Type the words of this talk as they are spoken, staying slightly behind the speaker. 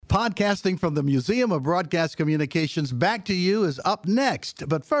Podcasting from the Museum of Broadcast Communications back to you is up next.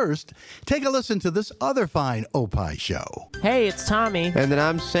 But first, take a listen to this other fine Opie show. Hey, it's Tommy. And then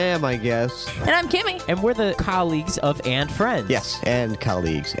I'm Sam, I guess. And I'm Kimmy. And we're the colleagues of And Friends. Yes, and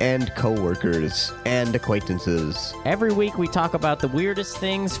colleagues, and co-workers, and acquaintances. Every week we talk about the weirdest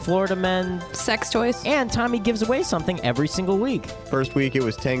things, Florida men, sex toys. And Tommy gives away something every single week. First week it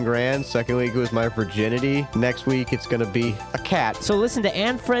was 10 grand. Second week it was my virginity. Next week it's going to be a cat. So listen to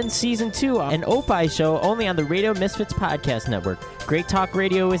And Friends Season 2, an Opie show only on the Radio Misfits Podcast Network. Great Talk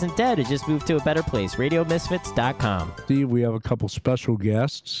Radio isn't dead. It just moved to a better place. RadioMisfits.com. Steve, we have a couple special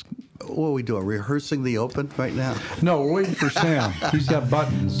guests. What are we doing? Rehearsing the open right now? No, we're waiting for Sam. He's got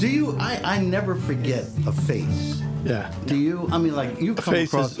buttons. Do you? I never forget a face. Yeah. Do you? I mean, like, you come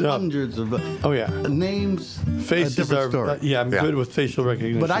across hundreds of names. Faces are story. I'm good with facial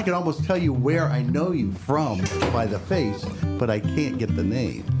recognition. But I can almost tell you where I know you from by the face, but I can't get the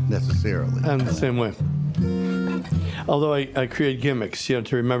name necessarily. I'm the same way. Although I create gimmicks, to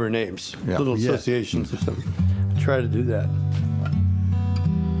remember names, little associations or something. I try to do that.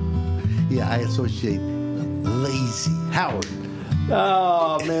 Yeah, I associate Lazy Howard.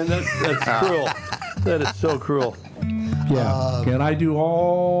 Oh man, that's cruel. That is so cruel. Yeah, and I do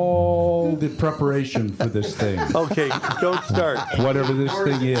all the preparation for this thing. Okay, don't start. Whatever this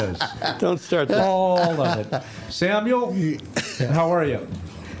thing is. Don't start that. All of it. Samuel, how are you?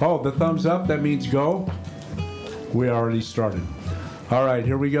 Oh, the thumbs up, that means go. We already started. All right,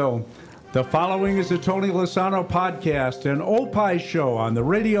 here we go. The following is a Tony Lasano podcast, an Opie show on the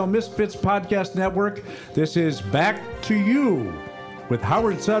Radio Misfits Podcast Network. This is Back to You with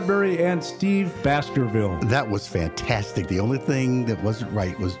Howard Sudbury and Steve Baskerville. That was fantastic. The only thing that wasn't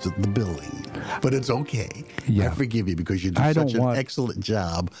right was the billing. But it's okay. Yeah. I forgive you because you do such an excellent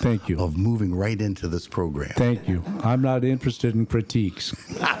job of moving right into this program. Thank you. I'm not interested in critiques.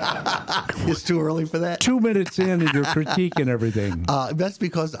 It's too early for that? 2 minutes in and you're critiquing everything. That's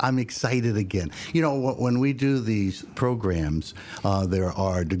because I'm excited again. You know, when we do these programs, there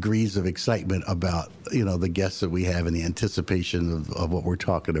are degrees of excitement about, the guests that we have and the anticipation of what we're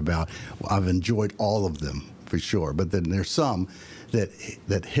talking about. I've enjoyed all of them, for sure. But then there's some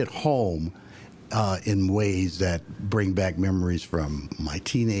that hit home in ways that bring back memories from my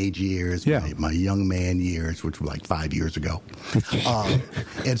teenage years, my young man years, which were like 5 years ago.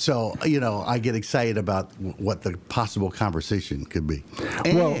 And so, I get excited about what the possible conversation could be.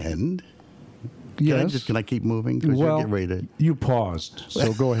 And can I keep moving? Well, ready you paused,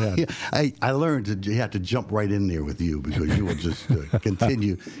 so go ahead. I learned that you have to jump right in there with you because you will just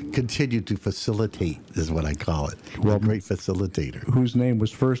continue to facilitate, is what I call it. Well, a great facilitator. Whose name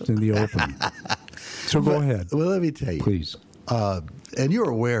was first in the open. So go ahead. Well, let me tell you. Please. And you're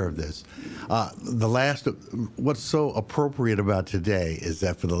aware of this. What's so appropriate about today is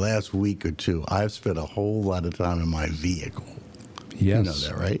that for the last week or two, I've spent a whole lot of time in my vehicle. Yes. You know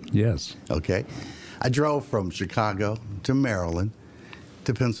that, right? Yes. Okay. I drove from Chicago to Maryland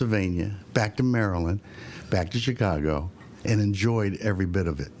to Pennsylvania, back to Maryland, back to Chicago, and enjoyed every bit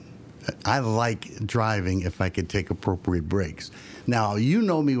of it. I like driving if I could take appropriate breaks. Now, you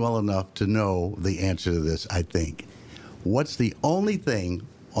know me well enough to know the answer to this, I think. What's the only thing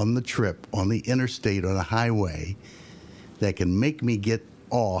on the trip, on the interstate, on the highway, that can make me get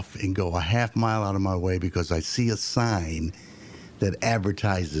off and go a half mile out of my way because I see a sign that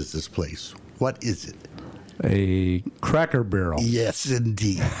advertises this place? What is it? A Cracker Barrel. Yes,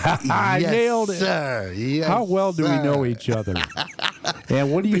 indeed. I nailed it. Sir. Yes, How well do we know each other?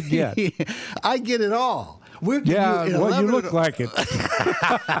 And what do you get? I get it all. You look like it.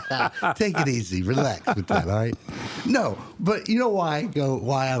 Take it easy. Relax with that, all right? No, but you know why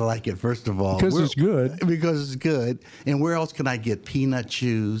I like it, first of all? Because it's good. Because it's good. And where else can I get peanut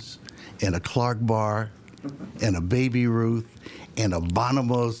chews and a Clark bar and a Baby Ruth and a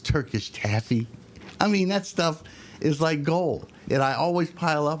Bonomo's Turkish taffy? I mean, that stuff is like gold. And I always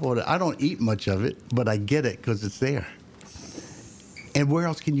pile up on it. I don't eat much of it, but I get it because it's there. And where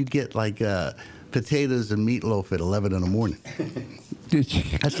else can you get, potatoes and meatloaf at 11 in the morning?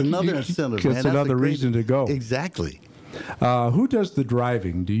 That's another incentive, man. That's another reason to go. Exactly. Who does the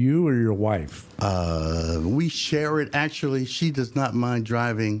driving? Do you or your wife? We share it. Actually, she does not mind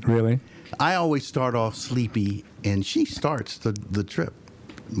driving. Really? I always start off sleepy, and she starts the trip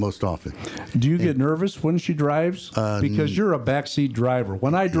most often. Do you get nervous when she drives? Because you're a backseat driver.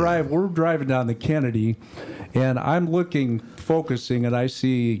 When I drive, we're driving down the Kennedy, and I'm focusing, and I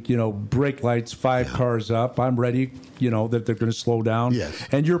see, brake lights, 5 cars up. I'm ready, that they're going to slow down. Yes.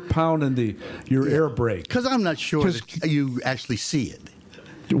 And you're pounding your air brake. Because I'm not sure that you actually see it.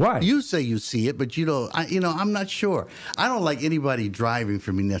 Why? You say you see it, but you don't. I'm not sure. I don't like anybody driving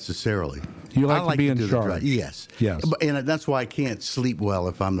for me necessarily. You like I to be in do the charge. drive. Yes. Yes. And that's why I can't sleep well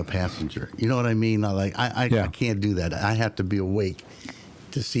if I'm the passenger. You know what I mean? I can't do that. I have to be awake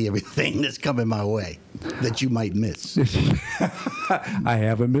to see everything that's coming my way that you might miss. I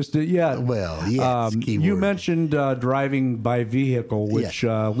haven't missed it yet. Well, yes. You mentioned driving by vehicle, which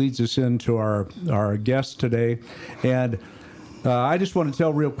leads us into our guest today. And I just want to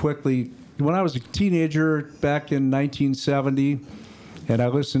tell real quickly, when I was a teenager back in 1970, and I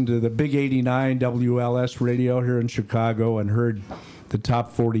listened to the Big 89 WLS radio here in Chicago and heard the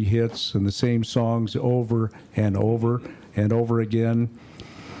top 40 hits and the same songs over and over and over again.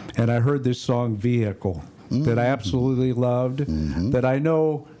 And I heard this song, Vehicle, that I absolutely loved, that I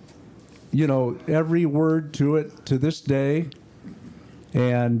know, every word to it to this day.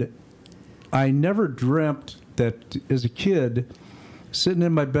 And I never dreamt that as a kid, sitting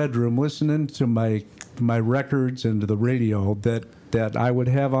in my bedroom, listening to my records and to the radio, that I would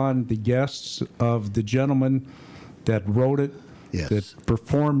have on the guests of the gentleman that wrote it, that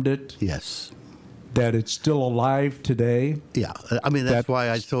performed it. Yes. That it's still alive today. Yeah. I mean, that's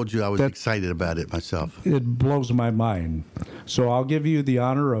why I told you I was excited about it myself. It blows my mind. So I'll give you the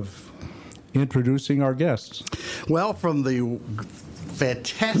honor of introducing our guests. Well, from the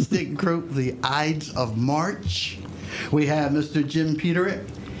fantastic group, the Ides of March, we have Mr. Jim Peterick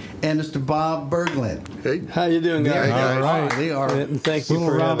and Mr. Bob Berglund. Hey. How you doing, guys? All right. They are. And thank you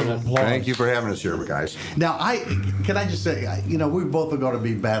for having us. Thank you for having us here, guys. Now, can I just say, we both are going to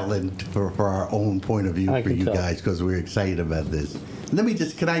be battling for our own point of view for you guys because we're excited about this. Let me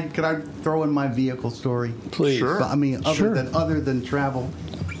just, can I throw in my vehicle story? Please. Sure. But, I mean, other than travel,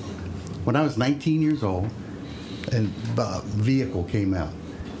 when I was 19 years old, and vehicle came out.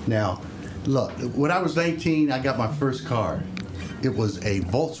 Now, look, when I was 19, I got my first car. It was a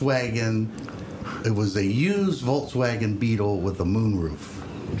Volkswagen. It was a used Volkswagen Beetle with a moonroof.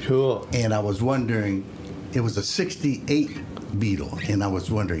 Cool. And I was wondering, it was a 68 Beetle, and I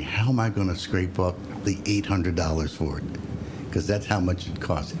was wondering, how am I going to scrape up the $800 for it? Because that's how much it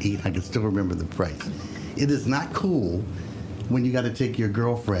cost. I can still remember the price. It is not cool when you got to take your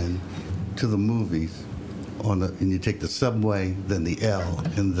girlfriend to the movies and you take the subway, then the L,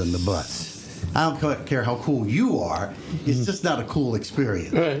 and then the bus. I don't care how cool you are. It's just not a cool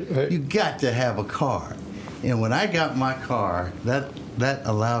experience. Right. You got to have a car. And when I got my car, that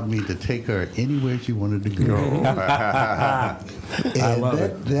allowed me to take her anywhere she wanted to go. And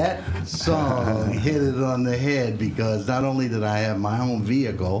that song hit it on the head because not only did I have my own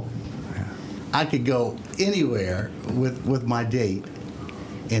vehicle, I could go anywhere with my date.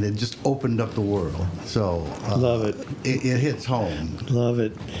 And it just opened up the world. So love it. It hits home. Love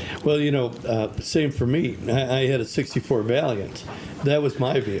it. Well, same for me. I had a '64 Valiant. That was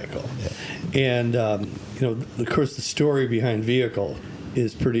my vehicle. Yeah. And of course, the story behind Vehicle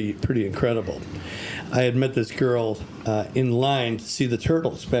is pretty incredible. I had met this girl in line to see the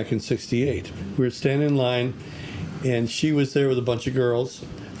Turtles back in '68. We were standing in line, and she was there with a bunch of girls,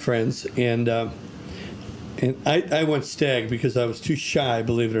 friends, and I went stag because I was too shy,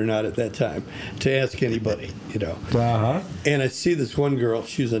 believe it or not, at that time, to ask anybody, Uh-huh. And I see this one girl.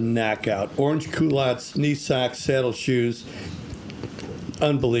 She was a knockout. Orange culottes, knee socks, saddle shoes.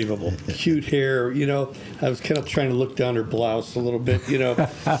 Unbelievable. Cute hair, I was kind of trying to look down her blouse a little bit,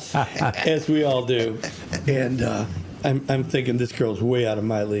 as we all do. And I'm thinking, this girl's way out of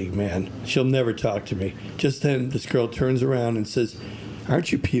my league, man. She'll never talk to me. Just then, this girl turns around and says,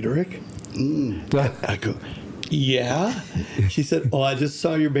 "Aren't you Peterick?" I go, "Yeah." She said, "Oh, I just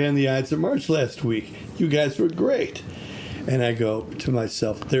saw your band, the Ides of March, last week. You guys were great." And I go to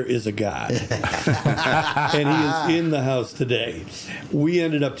myself, there is a God. And he is in the house today. We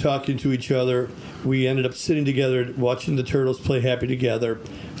ended up talking to each other. We ended up sitting together, watching the Turtles play Happy Together,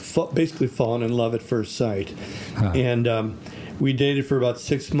 basically falling in love at first sight. Huh. And we dated for about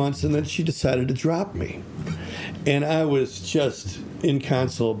 6 months, and then she decided to drop me. And I was just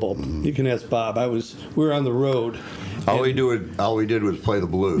inconsolable. You can ask Bob. We were on the road. All we did was play the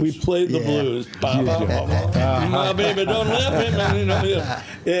blues. We played the blues. My baby, don't let me.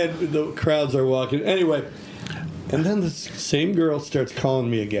 And the crowds are walking. Anyway, and then this same girl starts calling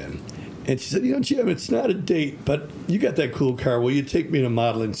me again. And she said, Jim, it's not a date, but you got that cool car. Will you take me to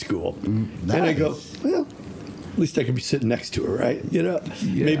modeling school? Nice. And I go, well, at least I can be sitting next to her, right?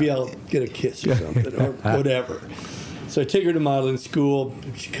 Maybe I'll get a kiss or something or whatever. So I take her to modeling school.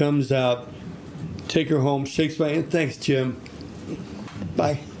 She comes out, take her home, shakes my hand. Thanks, Jim.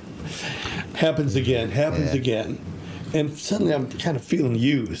 Bye. Happens again. And suddenly I'm kind of feeling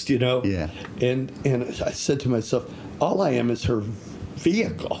used, Yeah. And I said to myself, all I am is her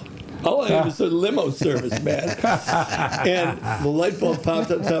vehicle. All I had was a limo service, man. And the light bulb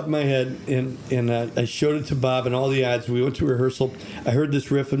popped on top of my head, and I showed it to Bob and all the odds. We went to rehearsal. I heard this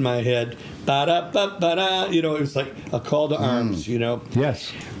riff in my head. Ba-da-ba-ba-da. You know, it was like a call to arms, you know.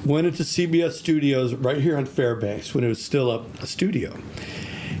 Yes. Went into CBS Studios right here on Fairbanks when it was still a studio.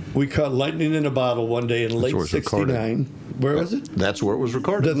 We caught lightning in a bottle one day in late where it's recorded. '69. Where was it? That's where it was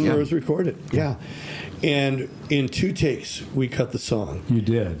recorded. That's where it was recorded, yeah. And in 2 takes, we cut the song. You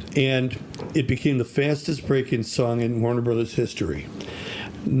did. And it became the fastest breaking song in Warner Brothers history.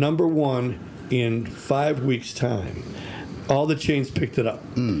 Number 1 in 5 weeks' time. All the chains picked it up.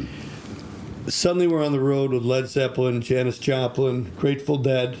 Suddenly we're on the road with Led Zeppelin, Janis Joplin, Grateful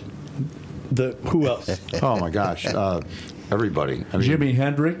Dead. Who else? Oh my gosh, everybody. I mean, Jimi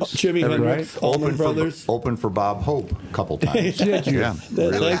Hendrix. Jimi Hendrix, Allman Brothers. Open for Bob Hope a couple times. Did you? Yeah,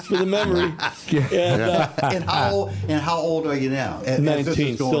 Thanks for the memory. And, And how old are you now? As this is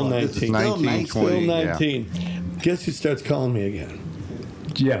 19, going still on? 19. This is still 19, 19. still 20, yeah. 19. Guess who starts calling me again?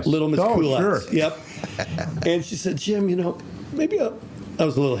 Yes. Little Miss Cool sure. Eyes. Yep. And she said, Jim, you know, maybe I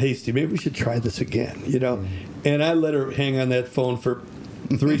was a little hasty. Maybe we should try this again, you know. And I let her hang on that phone for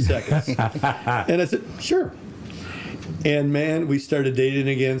 3 seconds. And I said, sure. And man, we started dating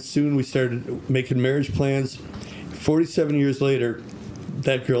again. Soon we started making marriage plans. 47 years later,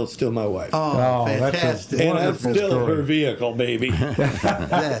 that girl is still my wife. Oh, that's a fantastic. and I'm wonderful still story. her vehicle, baby.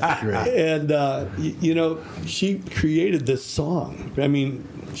 That's great. And, you know, she created this song. I mean,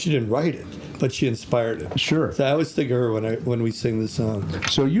 she didn't write it, but she inspired it. Sure. So I always think of her when we sing this song.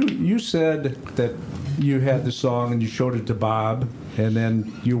 So you said that you had the song and you showed it to Bob, and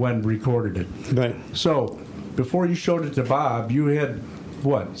then you went and recorded it. Right. So before you showed it to Bob, you had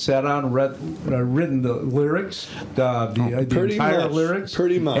what? Sat down and written the lyrics, the Pretty entire much. lyrics.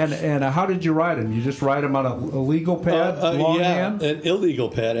 Pretty much. And how did you write them? You just write them on a legal pad, Yeah, longhand? an illegal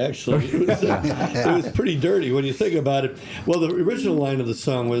pad, actually. It was pretty dirty when you think about it. Well, the original line of the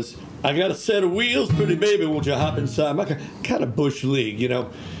song was, I got a set of wheels, pretty baby, won't you hop inside? My kind of bush league, you know.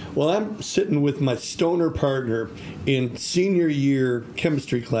 Well, I'm sitting with my stoner partner in senior year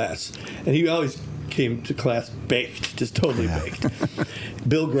chemistry class, and he always came to class baked, just totally baked.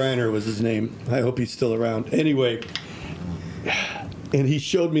 Bill Greiner was his name. I hope he's still around. Anyway, and he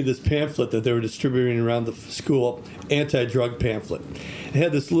showed me this pamphlet that they were distributing around the school, anti-drug pamphlet. It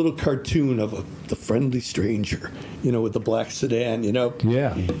had this little cartoon of the friendly stranger, you know, with the black sedan, you know.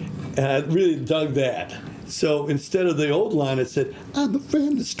 Yeah. And I really dug that. So instead of the old line, it said, I'm a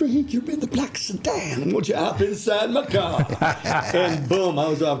friendly stranger in the black sedan. Won't you hop inside my car? And boom, I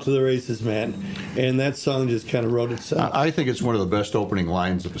was off to the races, man. And that song just kind of wrote itself. I think it's one of the best opening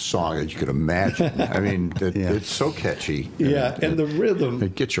lines of a song that you could imagine. I mean, it's so catchy. Yeah, and the rhythm.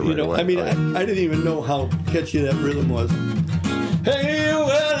 It gets you right away. I mean, I didn't even know how catchy that rhythm was. Hey,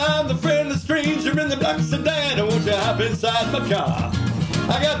 well, I'm the friendly stranger in the black sedan. And won't you hop inside my car?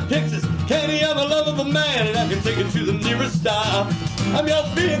 I got Texas candy, I'm a lovable man, and I can take you to the nearest star. I'm your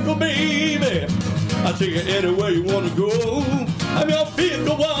vehicle, baby. I'll take you anywhere you want to go. I'm your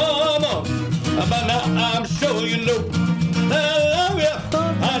vehicle, woman. By now, I'm sure you know that I love you.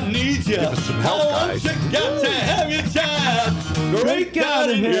 I need you. Give us some help, I want guys. you got to have your time. Great God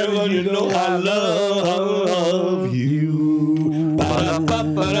in heaven, you know I love you.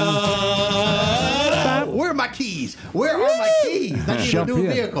 Where are my keys? Where are my keys? I need a Jump new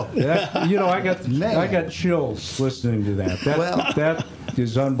in. vehicle. That- you know, I Man. got chills listening to that. That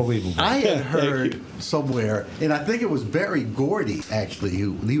is unbelievable. I had heard somewhere, and I think it was Barry Gordy, actually,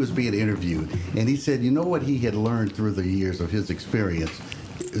 who he was being interviewed, and he said, you know what he had learned through the years of his experience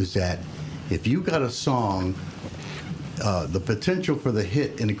is that if you got a song, the potential for the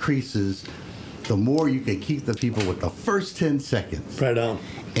hit increases the more you can keep the people with the first 10 seconds. Right on.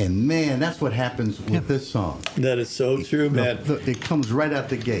 And man, that's what happens with this song. That is so true, man. It comes right out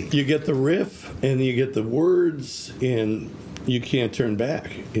the gate. You get the riff and you get the words, and you can't turn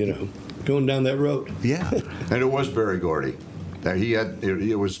back, you know, going down that road. Yeah. And it was Barry Gordy. That he had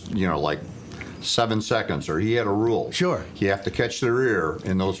it was, you know, like 7 seconds, or he had a rule. Sure. You have to catch their ear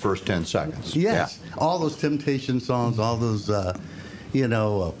in those first 10 seconds. Yes. All those Temptation songs, all those,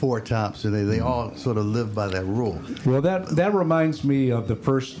 Four Tops, and they all sort of live by that rule. Well, that reminds me of the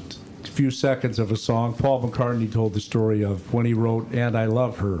first few seconds of a song. Paul McCartney told the story of when he wrote "And I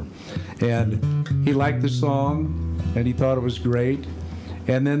Love Her," and he liked the song and he thought it was great.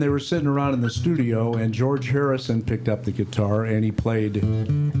 And then they were sitting around in the studio, and George Harrison picked up the guitar and he played.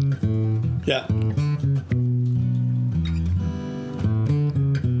 Yeah.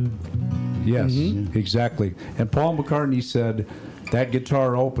 Yes, exactly. And Paul McCartney said that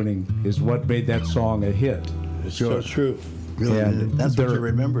guitar opening is what made that song a hit. It's so true. Really, And that's what there- you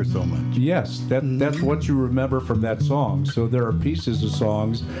remember so much. Yes, that's what you remember from that song. So there are pieces of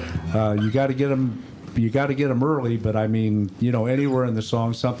songs. You got to get them. You got to get them early, but I mean, anywhere in the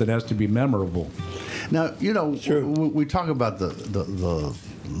song, something has to be memorable. Now, we talk about the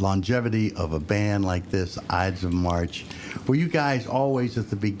longevity of a band like this, Ides of March. Were you guys always at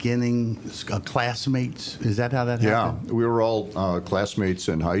the beginning classmates? Is that how that happened? Yeah, we were all classmates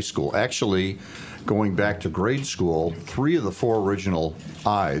in high school. Actually, going back to grade school, 3 of the 4 original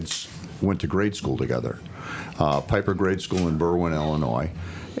Ides went to grade school together. Piper Grade School in Berwyn, Illinois.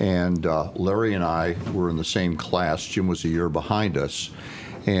 And Larry and I were in the same class. Jim was a year behind us.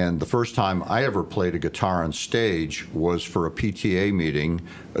 And the first time I ever played a guitar on stage was for a PTA meeting,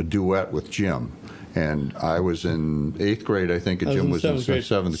 a duet with Jim. And I was in 8th grade, I think, and Jim was in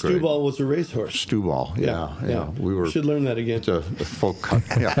 7th grade. Stewball was a racehorse. Stewball, yeah. We should learn that again. It's a folk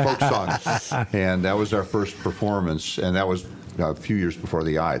song. And that was our first performance, and that was a few years before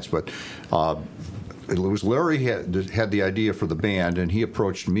the Ides. But it was Larry had the idea for the band, and he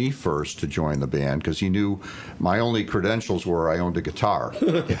approached me first to join the band because he knew my only credentials were I owned a guitar.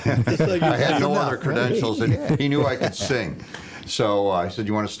 I had no other credentials, and he knew I could sing. So I said,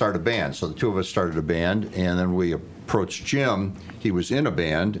 "You want to start a band?" So the 2 of us started a band, and then we approached Jim. He was in a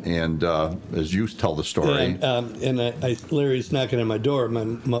band, and as you tell the story, Larry's knocking on my door at my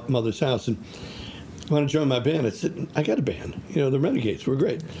mother's house, and want to join my band? I said, "I got a band. The Renegades. We're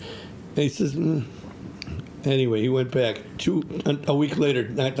great." And he says, Anyway, he went back a week later.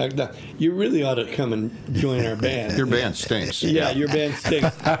 Knock. You really ought to come and join our band. Your band stinks. Yeah, your band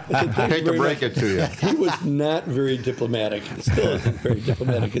stinks. I hate to break it to you. He was not very diplomatic. Still isn't very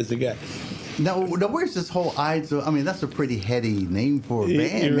diplomatic as a guy. Now, where's this whole Ides of, that's a pretty heady name for a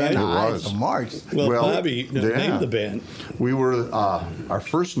band. You're right. Man, It Ides was. of March. Well, Bobby yeah. named the band. We were, our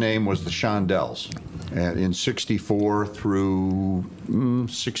first name was the Shondells. And in 64 through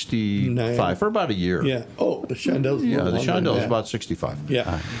 65, for about a year. Yeah. Oh, the Shondells. Yeah, the Shondells Yeah. about 65.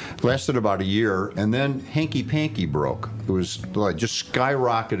 Yeah. Lasted about a year, and then Hanky Panky broke. It was like just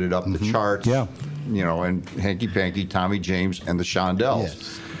skyrocketed up the charts. Yeah. And Hanky Panky, Tommy James, and the Shondells.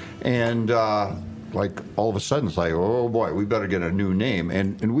 Yes. And all of a sudden, it's like, oh boy, we better get a new name.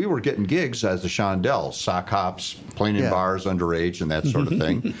 And we were getting gigs as the Shondells, sock hops, playing in bars, underage, and that sort of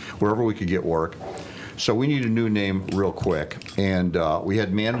thing, wherever we could get work. So we needed a new name real quick, and we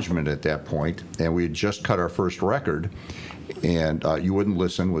had management at that point, and we had just cut our first record, and You Wouldn't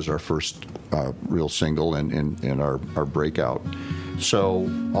Listen was our first real single and our breakout. So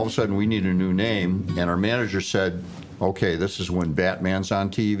all of a sudden we needed a new name, and our manager said, okay, this is when Batman's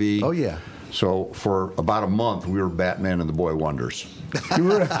on TV. Oh, yeah. So for about a month, we were Batman and the Boy Wonders.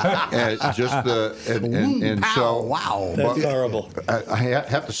 and so wow, That's horrible. I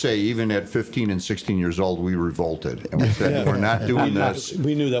have to say, even at 15 and 16 years old, we revolted and we said, "We're not doing this."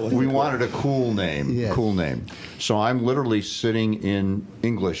 We knew that was. We wanted a cool name. Yes. Cool name. So I'm literally sitting in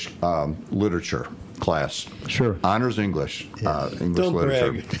English literature class. Sure. Honors English. English Don't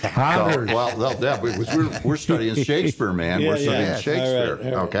literature. brag. Honors. We're studying Shakespeare, man. Yeah, we're studying yeah. Shakespeare. All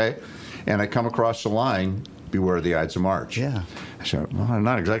right. Okay. And I come across the line, "Beware the Ides of March." Yeah. I said, well, I'm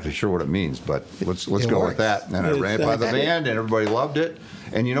not exactly sure what it means, but let's It go works. with that. And I ran it by the Exactly. band, and everybody loved it.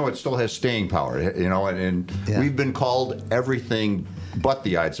 And it still has staying power. And Yeah. we've been called everything but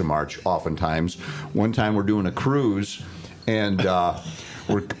the Ides of March oftentimes. One time we're doing a cruise, and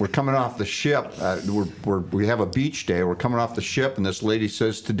we're coming off the ship. We have a beach day. We're coming off the ship, and this lady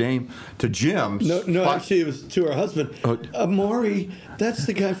says to Jim. No, actually, it was to her husband. Maury, that's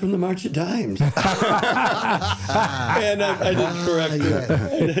the guy from the March of Dimes. And I didn't correct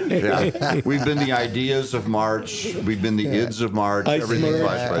her. Yeah. We've been the ideas of March. We've been the ids of March. Ice everything merge.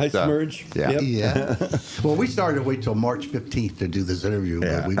 like Ice that. merge. Yeah. Yep. Yeah. Well, we started to wait till March 15th to do this interview,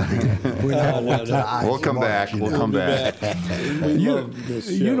 but we're not no, to the no. Ides We'll of come March, back. you We'll know. come back. We love this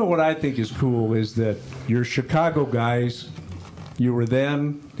show. You know what I think is cool is that you're Chicago guys. You were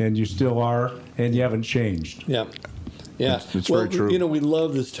then, and you still are, and you haven't changed. Yeah. Yeah. It's well, very true. We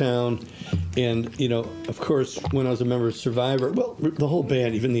love this town. And, of course, when I was a member of Survivor, well, the whole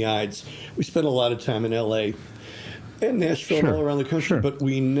band, even the Ides, we spent a lot of time in L.A. and Nashville and Sure. all around the country, Sure. but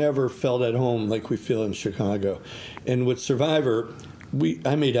we never felt at home like we feel in Chicago. And with Survivor,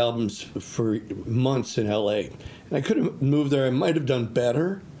 I made albums for months in L.A. And I could have moved there. I might have done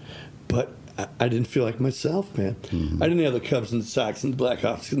better, but I didn't feel like myself, man. Mm-hmm. I didn't have the Cubs and the Sox and the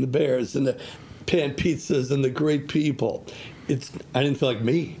Blackhawks and the Bears and the pan pizzas and the great people. I didn't feel like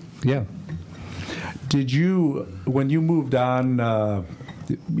me. Yeah. Did you, when you moved on,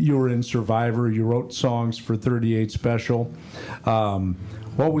 you were in Survivor, you wrote songs for 38 Special.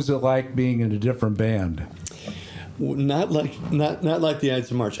 What was it like being in a different band? Not like the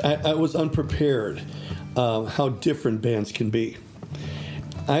Ides of March. I was unprepared how different bands can be.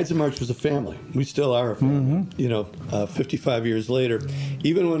 Ides of March was a family. We still are a family. 55 years later.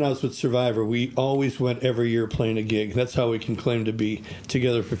 Even when I was with Survivor, we always went every year playing a gig. That's how we can claim to be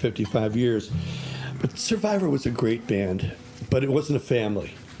together for 55 years. But Survivor was a great band, but it wasn't a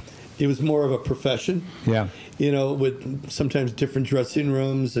family. It was more of a profession. Yeah. With sometimes different dressing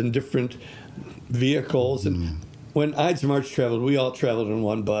rooms and different vehicles. And when Ides of March traveled, we all traveled in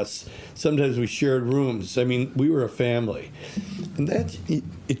one bus. Sometimes we shared rooms. I mean, we were a family. And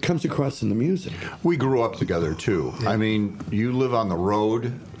it comes across in the music. We grew up together, too. I mean, you live on the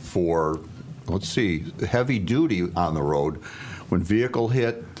road for, heavy duty on the road. When Vehicle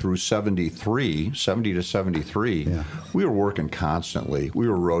hit through 70 to 73, we were working constantly. We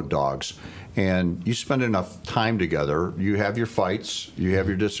were road dogs. And you spend enough time together, you have your fights, you have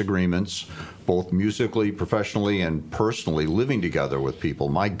your disagreements, both musically, professionally, and personally, living together with people.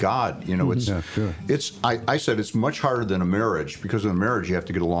 My God, I said it's much harder than a marriage, because in a marriage you have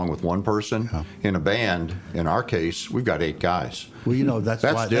to get along with one person. Yeah. In a band, in our case, we've got 8 guys. Well,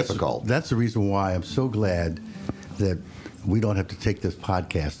 that's difficult. That's the reason why I'm so glad that we don't have to take this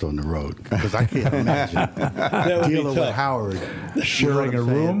podcast on the road, because I can't imagine dealing with Howard, sharing a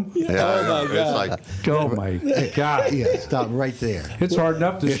room. Yeah. Oh my God! Oh my God! Yeah, stop right there. It's hard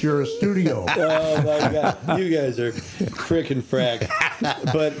enough to share a studio. Oh my God! You guys are frickin' frack.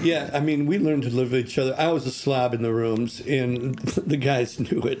 But yeah, I mean, we learned to live with each other. I was a slob in the rooms, and the guys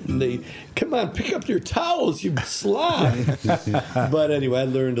knew it. And they, come on, pick up your towels, you slob. But anyway, I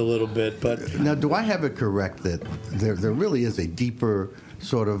learned a little bit. But now, do I have it correct that there really is a deeper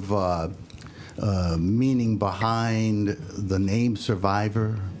sort of meaning behind the name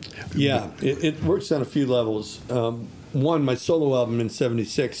Survivor? Yeah, it works on a few levels. One, my solo album in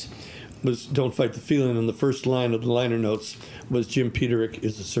 '76 was "Don't Fight the Feeling," and the first line of the liner notes was "Jim Peterick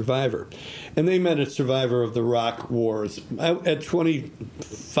is a survivor," and they meant a survivor of the rock wars. At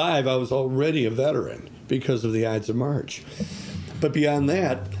 25, I was already a veteran because of the Ides of March. But beyond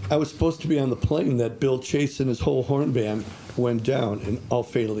that, I was supposed to be on the plane that Bill Chase and his whole horn band went down and all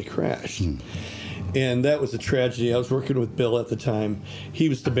fatally crashed. And that was a tragedy. I was working with Bill at the time. He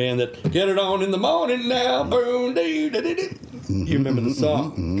was the band that, get it on in the morning now, boom, dee, dee, dee, dee. You remember the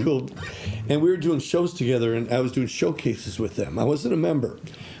song? Cool. And we were doing shows together, and I was doing showcases with them. I wasn't a member,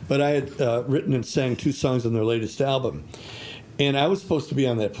 but I had written and sang 2 songs on their latest album. And I was supposed to be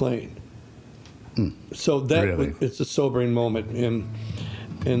on that plane. So that really? It's a sobering moment,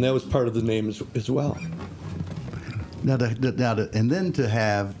 and that was part of the name as well. Now, and then to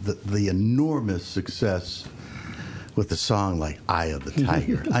have the enormous success with a song like "Eye of the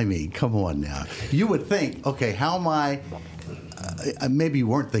Tiger." I mean, come on now. You would think, okay, how am I? Maybe you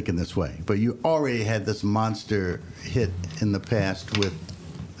weren't thinking this way, but you already had this monster hit in the past with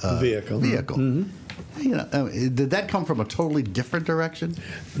Vehicle. Mm-hmm. Did that come from a totally different direction?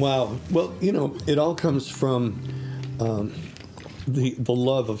 Wow. Well, it all comes from the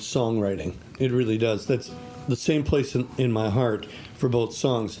love of songwriting. It really does. That's the same place in my heart for both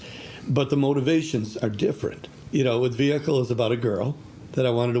songs, but the motivations are different. With Vehicle, it's about a girl that I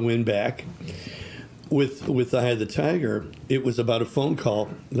wanted to win back. With Eye of the Tiger, it was about a phone call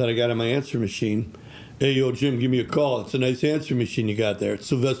that I got on my answer machine. Hey, yo, Jim, give me a call. It's a nice answer machine you got there. It's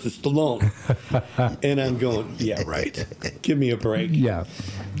Sylvester Stallone. And I'm going, yeah, right. Give me a break. Yeah.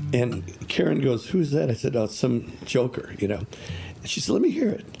 And Karen goes, who's that? I said, oh, it's some joker, And she said, let me hear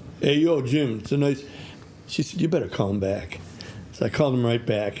it. Hey, yo, Jim, it's a nice... She said, you better call him back. So I called him right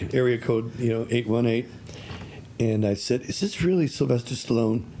back, area code, 818. And I said, is this really Sylvester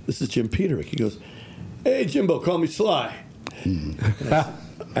Stallone? This is Jim Peterick. He goes, hey, Jimbo, call me Sly. Said,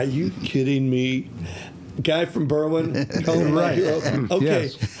 are you kidding me? Guy from Berwyn, calling my hero. Okay,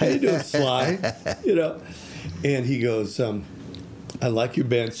 yes. How you doing, Sly? And he goes, I like your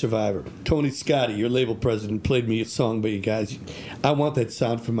band Survivor. Tony Scotti, your label president, played me a song by you guys. I want that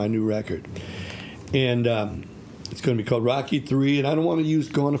sound for my new record. And it's going to be called Rocky 3, and I don't want to use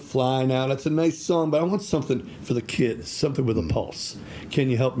Gonna Fly now. That's a nice song, but I want something for the kids, something with a pulse. Can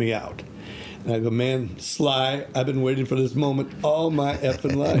you help me out? And I go, man, Sly, I've been waiting for this moment all my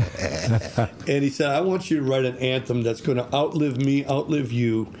effing life. And he said, I want you to write an anthem that's going to outlive me, outlive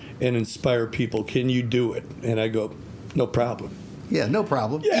you, and inspire people. Can you do it? And I go, no problem. Yeah, no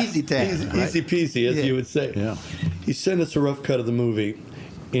problem. Yeah, easy task. Easy peasy, as you would say. Yeah. He sent us a rough cut of the movie,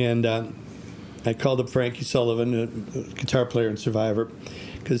 and I called up Frankie Sullivan, a guitar player in Survivor,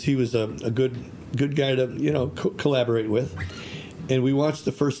 because he was a good guy to collaborate with. And we watched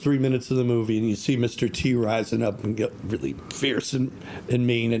the first 3 minutes of the movie, and you see Mr. T rising up and get really fierce and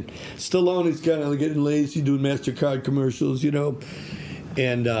mean. And Stallone is kind of getting lazy, doing MasterCard commercials, you know.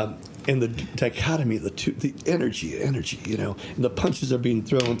 And the dichotomy of the energy, you know. And the punches are being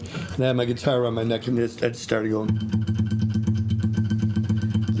thrown. And I had my guitar around my neck, and I started going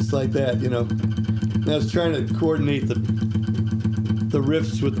just like that, you know. And I was trying to coordinate the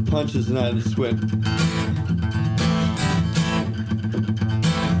riffs with the punches, and I just went.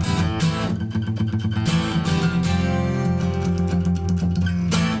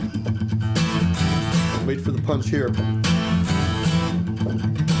 Wait for the punch here.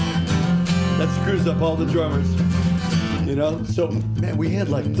 That screws up all the drummers. You know? So, man, we had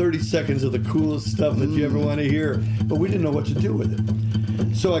like 30 seconds of the coolest stuff that you ever want to hear, but we didn't know what to do with it.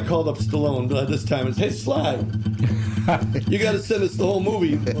 So I called up Stallone this time and said, hey, Sly, you got to send us the whole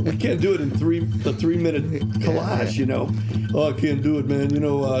movie. We can't do it in the 3 minute collage, you know? Oh, I can't do it, man. You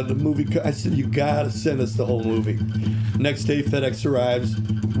know, the movie. I said, you got to send us the whole movie. Next day, FedEx arrives.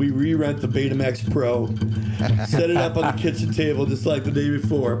 We re-rent the Betamax Pro, set it up on the kitchen table just like the day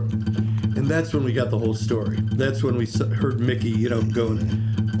before. And that's when we got the whole story. That's when we heard Mickey, you know,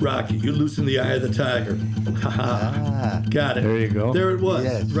 going, Rocky, you loosen the eye of the tiger. Ha-ha. Got it. There you go. There it was,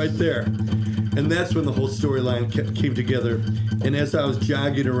 Yes. right there. And that's when the whole storyline came together. And as I was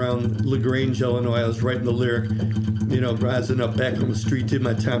jogging around LaGrange, Illinois, I was writing the lyric, you know, rising up back on the street, did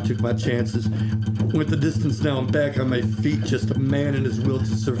my time, took my chances. Went the distance, now I'm back on my feet, just a man in his will to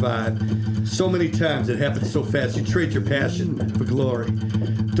survive. So many times it happens so fast, you trade your passion for glory.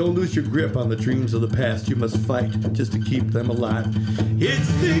 Don't lose your grip on the dreams of the past, you must fight just to keep them alive.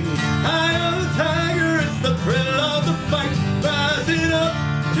 It's the eye of the tiger, it's the thrill of the fight, rising up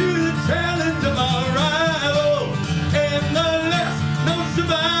to the challenge of our rival. And the last known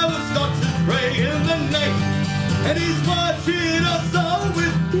survivor starts to pray in the night, and he's watching us all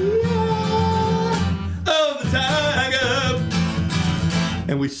with the eye of the tiger.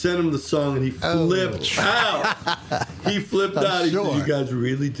 And we sent him the song, and he flipped out. He flipped out. He said, you guys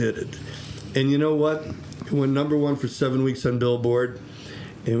really did it. And you know what? It went #1 for 7 weeks on Billboard.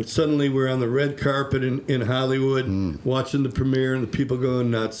 And suddenly we're on the red carpet in Hollywood, watching the premiere, and the people going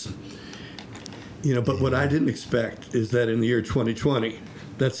nuts. You know, but what I didn't expect is that in the year 2020,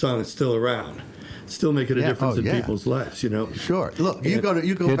 that song is still around. Still making a difference in people's lives, you know. Sure. Look, you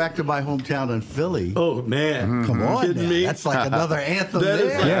go back to my hometown in Philly. Oh man, Come on, kidding now. me? That's like another anthem That there.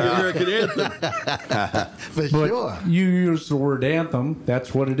 is like the American anthem. For But sure. you use the word anthem.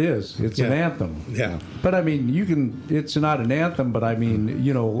 That's what it is. It's an Yeah. anthem. Yeah. But I mean, it's not an anthem, but I mean,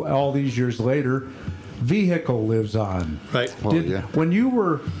 you know, all these years later, Vehicle lives on. Right. Oh, yeah. When you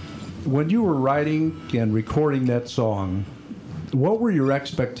were writing and recording that song, what were your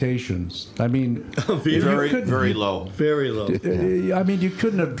expectations? I mean, Very low. Very low. I mean, you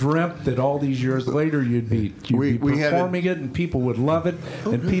couldn't have dreamt that all these years later you'd be We had performing it and people would love it,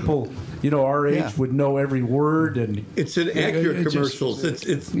 and people, you know, our age Yeah. would know every word. And It's an accurate It just- commercials.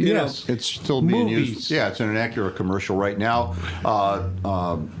 It's you know. yes. It's still being Movies. used. Yeah, it's in an accurate commercial right now.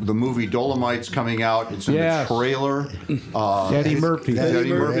 The movie Dolomite's coming out. It's in Yes. the trailer. Eddie Murphy.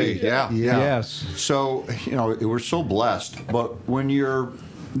 Eddie Murphy. Yeah. Yes. So, you know, we're so blessed. But when you're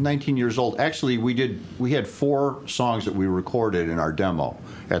 19 years old, actually, we had 4 songs that we recorded in our demo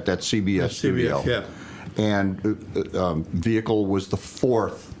at that CBS studio. yeah. And Vehicle was the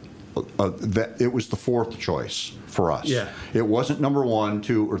 4th. It was the 4th choice for us. Yeah. It wasn't #1,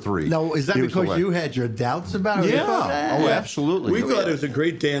 2, or 3. No, is that It was because the you had your doubts about it? Yeah. Oh, absolutely. We thought it was a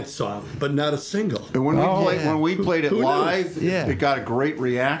great dance song, but not a single. And when we played it Who knew? live, Yeah. it got a great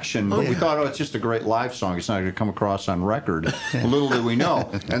reaction. But we thought, it's just a great live song. It's not going to come across on record. Little did we know.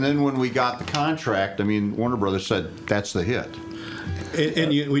 And then when we got the contract, I mean, Warner Brothers said, that's the hit.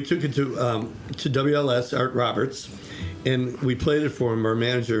 We took it to WLS, Art Roberts, and we played it for him, our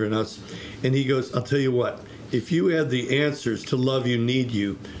manager and us. And he goes, I'll tell you what, if you add the answers to Love You, Need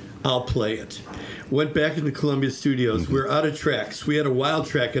You, I'll play it. Went back into Columbia Studios. We're out of tracks. We had to wild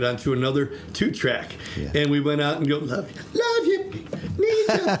track it onto another 2-track. And we went out and go, love you, need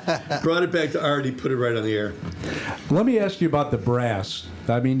you. Brought it back to Art. He put it right on the air. Let me ask you about the brass.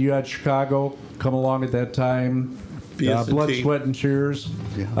 I mean, you had Chicago come along at that time. BS&T. Blood, Sweat, and Tears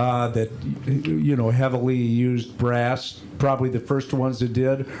that, you know, heavily used brass. Probably the first ones that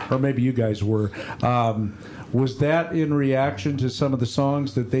did, or maybe you guys were. Was that in reaction to some of the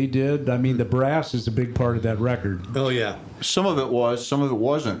songs that they did? I mean, the brass is a big part of that record. Oh, yeah. Some of it was, some of it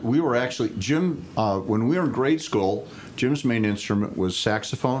wasn't. We were actually, Jim, when we were in grade school, Jim's main instrument was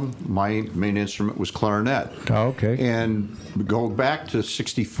saxophone. My main instrument was clarinet. Oh, okay. And go back to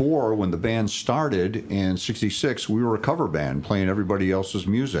 64 when the band started, and 66, we were a cover band playing everybody else's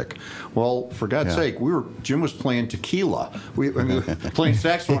music. Well, for God's sake, Jim was playing tequila. Playing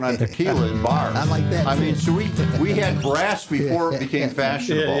saxophone on tequila in bars. I like that. I mean, so we had brass before it became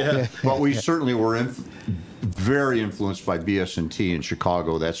fashionable. But we certainly were very influenced by BS&T in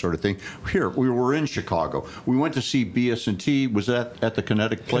Chicago, that sort of thing. Here, we were in Chicago. We went to see BS&T. Was that at the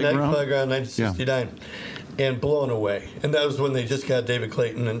Kinetic Playground? Kinetic Playground, 1969. And blown away. And that was when they just got David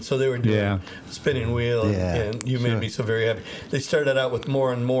Clayton, and so they were doing Spinning Wheel, and You Made Me So Very Happy. They started out with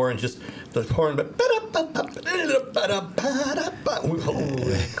More and More, and just the horn, but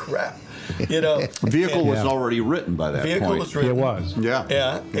holy crap. Vehicle was already written by that Vehicle point. was written. It was.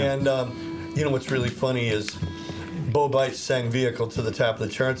 Yeah. And what's really funny is Bo Bice sang Vehicle to the top of the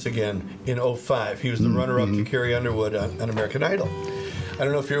charts again in 2005. He was the runner-up to Carrie Underwood on American Idol. I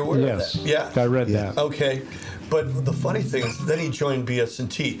don't know if you're aware of that. Yeah, I read that. Okay. But the funny thing is, then he joined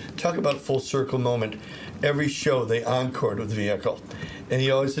BS&T. Talk about full circle moment. Every show they encored with Vehicle. And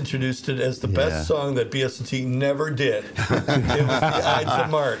he always introduced it as the best song that BS&T never did. It was the Ides of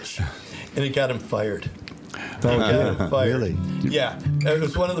March. And it got him fired. Really? Yeah. It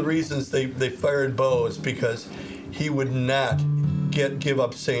was one of the reasons they fired Bo is because he would not give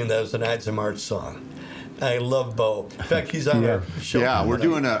up saying that was an Ides of March song. I love Bo. In fact, he's on our show. Yeah, we're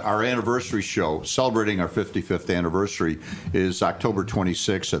doing our anniversary show, celebrating our 55th anniversary, is October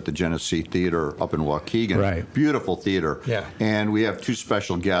 26th at the Genesee Theater up in Waukegan. Right. Beautiful theater. Yeah. And we have two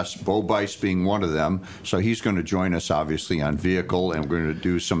special guests, Bo Bice being one of them. So he's going to join us, obviously, on Vehicle, and we're going to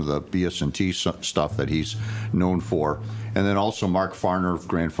do some of the BS&T stuff that he's known for. And then also Mark Farner of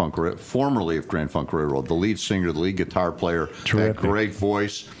Grand Funk, formerly of Grand Funk Railroad, the lead singer, the lead guitar player, that great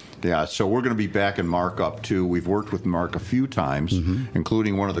voice. Yeah, so we're going to be backing Mark up, too. We've worked with Mark a few times,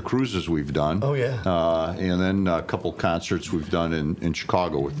 including one of the cruises we've done. Oh, yeah. And then a couple concerts we've done in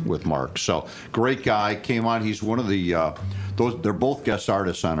Chicago with Mark. So, great guy. Came on. He's one of the, they're both guest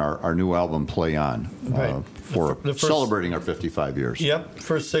artists on our new album, Play On, for celebrating our 55 years. Yep.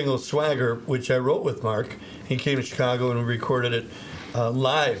 First single, Swagger, which I wrote with Mark. He came to Chicago and we recorded it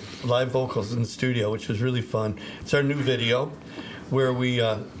live vocals in the studio, which was really fun. It's our new video where we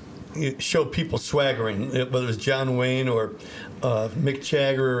show people swaggering, whether it's John Wayne or Mick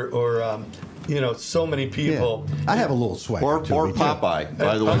Jagger or so many people. Yeah. I have a little swagger. Or Popeye.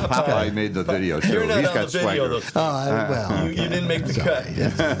 By the way, Popeye made the video too. You're not He's on got the video, swagger. Well, you didn't make the cut.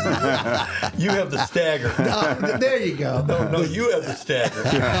 You have the stagger. There you go. No, you have the stagger.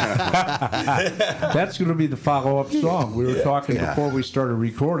 That's going to be the follow-up song. We were talking before we started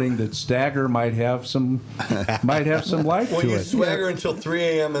recording that Stagger might have some life When to you it. swagger until 3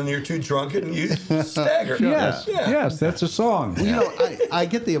 a.m. and you're too drunken, you stagger. Yes, that's a song. I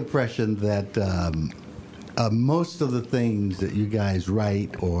get the impression that most of the things that you guys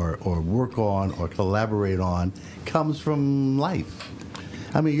write or work on or collaborate on comes from life.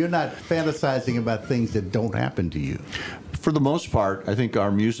 I mean, you're not fantasizing about things that don't happen to you. For the most part, I think our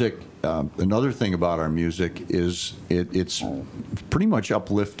music, another thing about our music is it's pretty much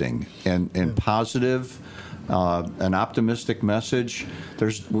uplifting and positive. An optimistic message.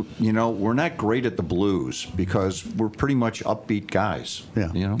 We're not great at the blues because we're pretty much upbeat guys.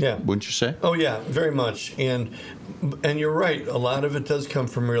 Yeah. Wouldn't you say? Oh yeah, very much. And you're right. A lot of it does come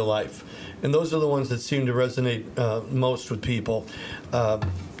from real life, and those are the ones that seem to resonate most with people.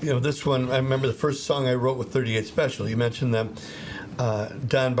 This one, I remember the first song I wrote with 38 Special. You mentioned them.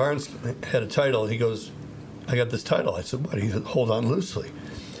 Don Barnes had a title. He goes, "I got this title." I said, "What?" He said, "Hold On Loosely."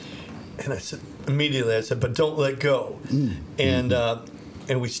 And I said, but don't let go. And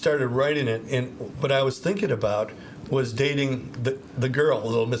we started writing it. And what I was thinking about was dating the girl,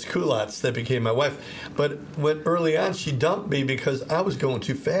 little Miss Culottes, that became my wife. But early on, she dumped me because I was going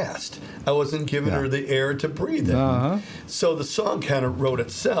too fast. I wasn't giving her the air to breathe in. So the song kind of wrote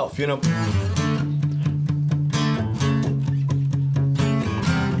itself,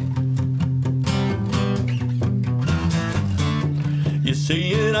 You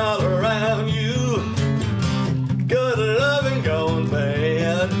see it all around you, good loving going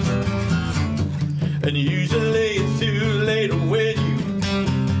bad, and usually it's too late when you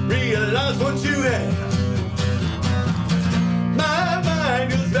realize what you had. My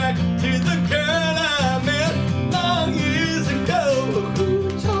mind goes back to the girl I met long years ago, who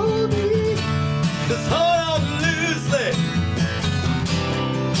told me just hold on loosely,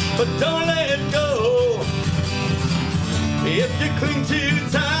 but don't let go. If you cling too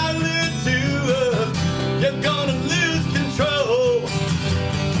tightly to her, you're gonna lose control.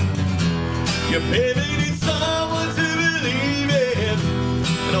 You baby need someone to believe in,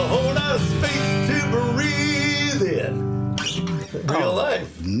 and a whole lot of space to breathe in. Real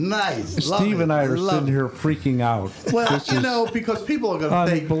life. Nice. Love Steve it. and I are Love sitting it. here freaking out. Well, This you is know, because people are going to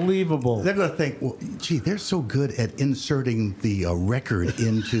think. unbelievable. They're going to think, well, gee, they're so good at inserting the record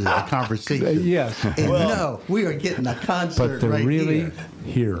into a conversation. Yes. And no, we are getting a concert But they're right really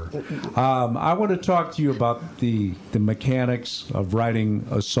here. I want to talk to you about the mechanics of writing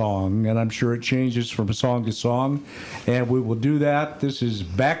a song, and I'm sure it changes from song to song, and we will do that. This is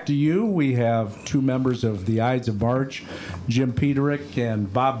Back to You. We have two members of the Ides of March, Jim Peterick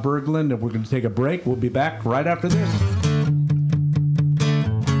and Bob Berglund, and we're going to take a break. We'll be back right after this.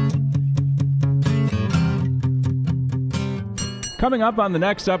 Coming up on the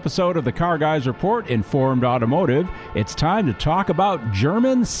next episode of the Car Guys Report, Informed Automotive, it's time to talk about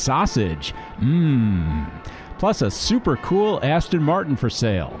German sausage. Plus a super cool Aston Martin for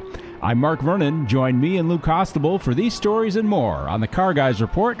sale. I'm Mark Vernon. Join me and Lou Costable for these stories and more on the Car Guys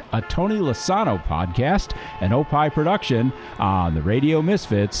Report, a Tony Lasano podcast, an Opie production on the Radio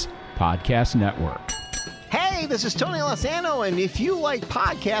Misfits Podcast Network. Hey, this is Tony Lasano, and if you like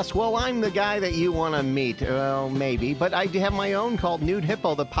podcasts, well, I'm the guy that you want to meet. Well, maybe, but I have my own called Nude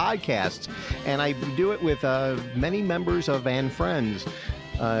Hippo, the podcast, and I do it with many members of and friends,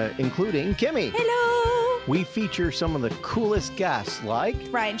 including Kimmy. Hello! We feature some of the coolest guests, like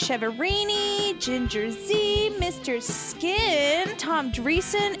Ryan Cheverini, Ginger Z, Mr. Skin, Tom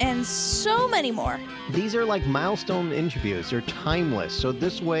Dreesen, and so many more. these are like milestone interviews. They're timeless, so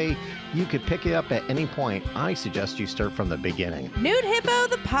this way you could pick it up at any point. I suggest you start from the beginning. Nude Hippo,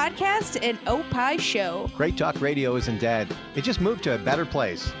 the podcast, and Opie Show. Great Talk Radio isn't dead. It just moved to a better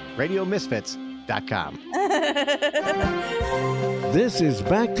place. RadioMisfits.com. This is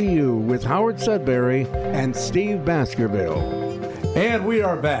Back to You with Howard Sudbury and Steve Baskerville. And we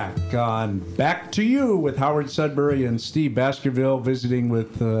are back on Back to You with Howard Sudbury and Steve Baskerville, visiting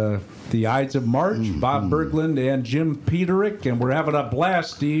with the Ides of March, Bob Berglund and Jim Peterick, and we're having a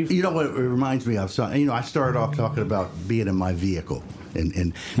blast, Steve. You know what it reminds me of? So, you know, I started off talking about being in my vehicle, and you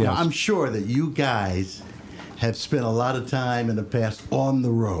know, Yes. I'm sure that you guys have spent a lot of time in the past on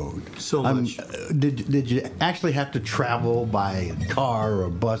the road. So much. Did you actually have to travel by car or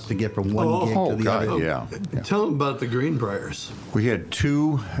bus to get from one gig to the God, other? yeah. Tell them about the Greenbriers. We had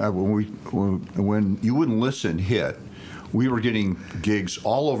two when You Wouldn't Listen hit. We were getting gigs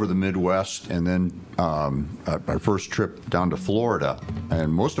all over the Midwest, and then our first trip down to Florida,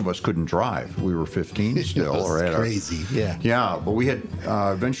 and most of us couldn't drive. We were 15 still. It was or at crazy, yeah. Yeah, but we had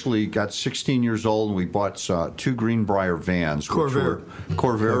eventually got 16 years old, and we bought two Greenbrier vans. Corvair.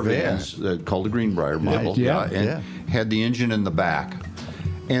 Corvair vans called the Greenbrier model. Yeah, and yeah. had the engine in the back.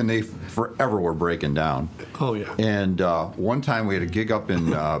 And they forever were breaking down. Oh, yeah. And one time we had a gig up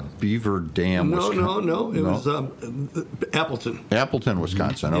in Beaver Dam, Wisconsin. No. It was Appleton. Appleton,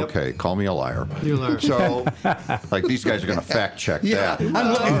 Wisconsin. Yep. Okay, call me a liar. You're a liar. So, like, these guys are going to fact check Yeah, that.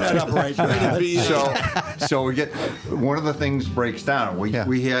 I'm looking that up right now. So we get one of the things breaks down. We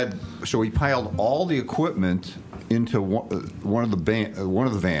piled all the equipment into one of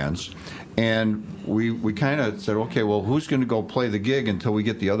the vans, and we kind of said, okay, well, who's going to go play the gig until we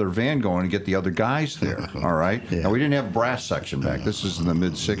get the other van going and get the other guys there? All right. Yeah. And we didn't have brass section back. This is in the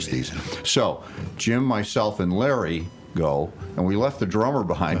mid '60s. So Jim, myself, and Larry go, and we left the drummer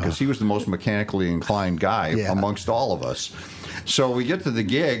behind because he was the most mechanically inclined guy amongst all of us. So we get to the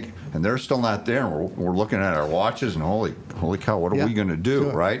gig, and they're still not there. And we're looking at our watches, and holy cow, what are we going to do,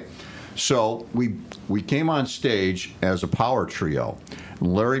 right? So we came on stage as a power trio.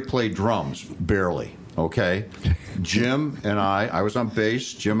 Larry played drums, barely, okay? Jim and I was on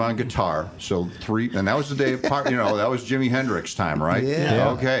bass, Jim on guitar. So and that was the day of that was Jimi Hendrix time, right? Yeah.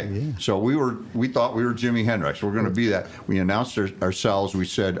 Okay. Yeah. So we thought we were Jimi Hendrix. We're going to be that. We announced ourselves. We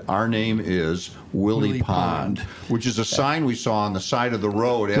said our name is Willie Pond, which is a sign we saw on the side of the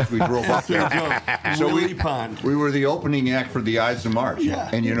road as we drove up there. So Willie Pond. We were the opening act for the Ides of March.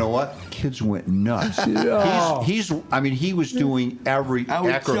 Yeah. And you know what? Kids went nuts. He was doing every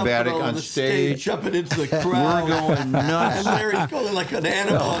acrobatic on stage. Jumping into the crowd. We're going nuts. And Larry's going like an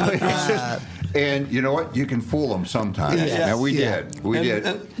animal on the ground. And you know what? You can fool them sometimes. Yes. And we did. We did.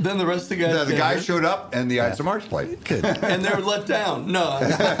 And then the rest of the guys. The guys showed up, and the Ides of March played. Good. And they were let down. No.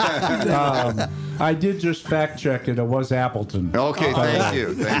 I did just fact check it. It was Appleton. Okay, thank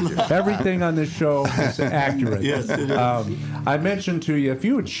you. Everything on this show is accurate. Yes, it is. I mentioned to you, if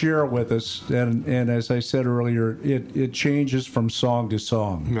you would share with us, and as I said earlier, it changes from song to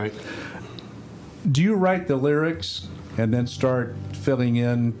song. Right. Do you write the lyrics and then start filling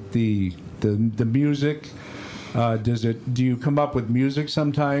in the music, Do you come up with music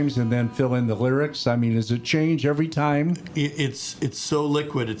sometimes and then fill in the lyrics? I mean, does it change every time? It's so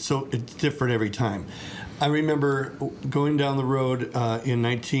liquid. It's different every time. I remember going down the road in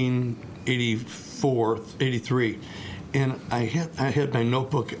 1983, and I had my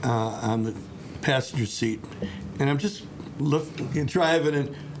notebook on the passenger seat, and I'm just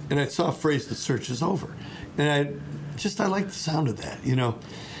driving, and I saw a phrase, "The search is over," and I like the sound of that, you know.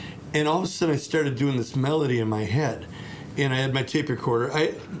 And all of a sudden, I started doing this melody in my head, and I had my tape recorder.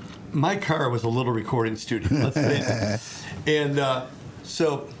 My car was a little recording studio, let's face it. And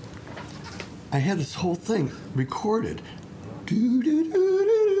so I had this whole thing recorded.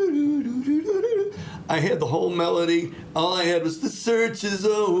 I had the whole melody. All I had was "The search is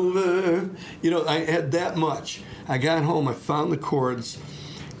over." You know, I had that much. I got home, I found the chords,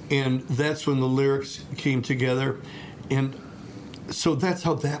 and that's when the lyrics came together. And so that's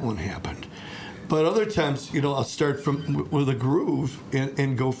how that one happened. But other times, you know, I'll start with a groove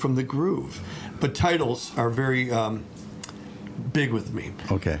and go from the groove. But titles are very big with me.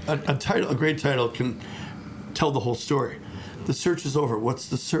 Okay. A great title can tell the whole story. The search is over. What's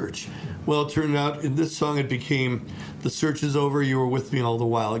the search? Well, it turned out in this song it became "The search is over, you were with me all the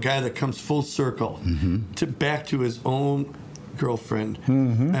while." A guy that comes full circle back to his own girlfriend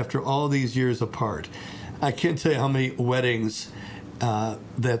after all these years apart. I can't tell you how many weddings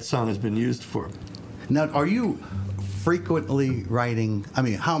that song has been used for. Now, are you frequently writing? I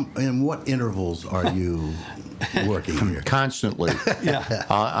mean, in what intervals are you working here? Constantly.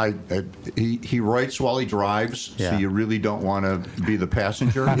 Yeah. He writes while he drives, so you really don't want to be the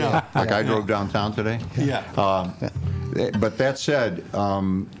passenger. No. Like I drove downtown today. Yeah. But that said,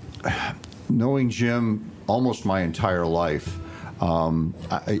 knowing Jim almost my entire life,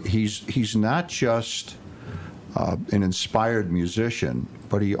 he's not just an inspired musician,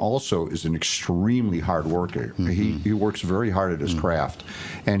 but he also is an extremely hard worker. He works very hard at his craft,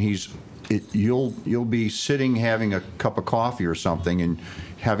 and you'll be sitting having a cup of coffee or something and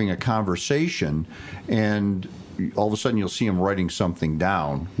having a conversation, and all of a sudden you'll see him writing something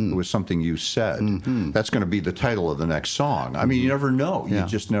down. It was something you said. That's going to be the title of the next song. I mean, you never know. You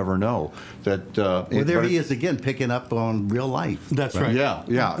just never know. That. Well, there he is again, picking up on real life. That's right. Yeah.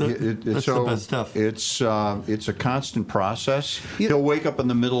 That's the best stuff. It's a constant process. He'll wake up in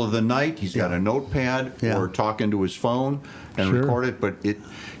the middle of the night. He's got a notepad or talking to his phone and record it. But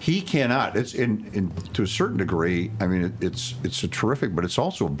he cannot. It's to a certain degree. I mean, it's a terrific, but it's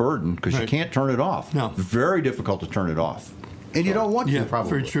also a burden because you can't turn it off. No. Very difficult to turn it off. And you don't want to,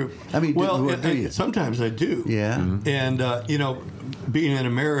 probably. Very true. I mean, do you? Sometimes I do. Yeah. And, you know, being in a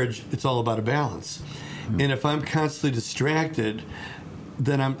marriage, it's all about a balance. And if I'm constantly distracted,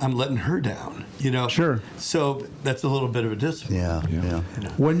 then I'm letting her down, you know? Sure. So that's a little bit of a discipline. Yeah.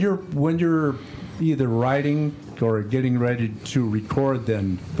 When you're either writing or getting ready to record,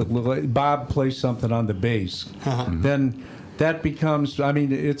 then Bob plays something on the bass, then that becomes, I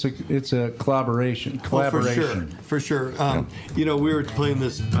mean, it's a collaboration. Oh, for sure. You know, we were playing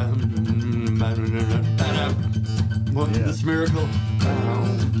this this miracle.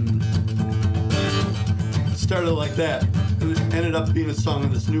 It started like that, and it ended up being a song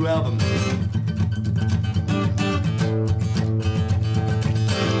on this new album.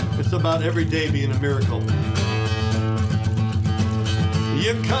 It's about every day being a miracle.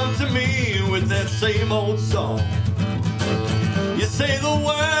 You come to me with that same old song. You say the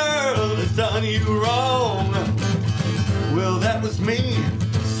world has done you wrong. Well, that was me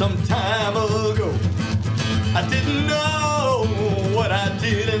some time ago. I didn't know what I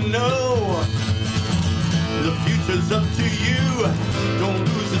didn't know. The future's up to you. Don't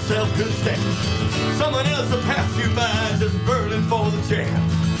lose yourself, 'cause that someone else will pass you by just burning for the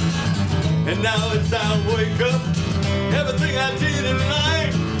chance. And now as I wake up, everything I did in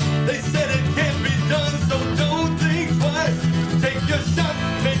life, they said it can't be done, so don't think twice. Take your shot,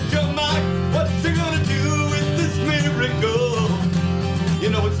 make your mark. What you gonna do with this miracle? You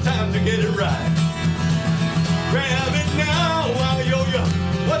know it's time to get it right. Grab it now while you're young.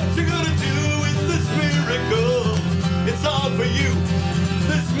 What you gonna do with this miracle? It's all for you.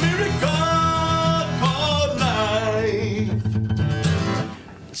 This miracle called life.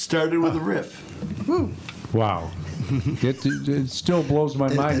 Started with a riff. Wow. It still blows my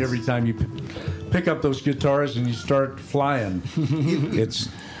mind every time you pick up those guitars and you start flying. It's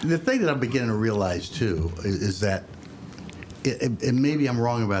the thing that I'm beginning to realize too is that, and maybe I'm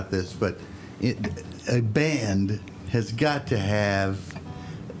wrong about this, but a band has got to have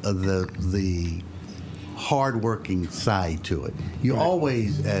the hard-working side to it. You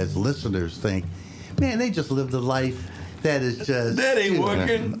always, as listeners, think, man, they just lived a life. That is just... That ain't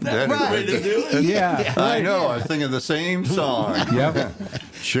working. That's the That way is- to do it. Yeah. I know. I was thinking the same song. Yep.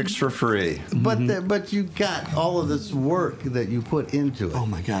 Chicks for free. But you got all of this work that you put into it. Oh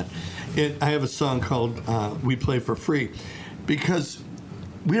my God! I have a song called "We Play for Free," because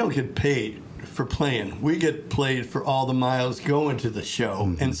we don't get paid for playing. We get paid for all the miles going to the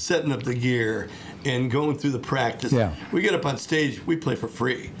show and setting up the gear and going through the practice. Yeah. We get up on stage. We play for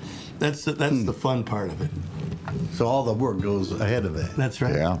free. That's the fun part of it. So all the work goes ahead of that. That's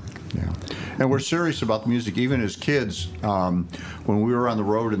right. Yeah. And we're serious about the music. Even as kids, when we were on the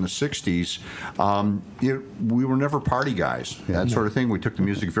road in the 60s, we were never party guys, that sort of thing. We took the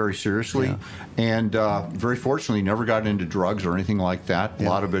music very seriously. And very fortunately, never got into drugs or anything like that. A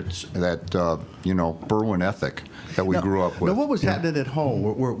lot of it's that, Berwyn ethic that we grew up with. Now, what was happening at home?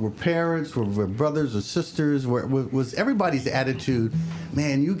 Were parents, were brothers or sisters, was everybody's attitude,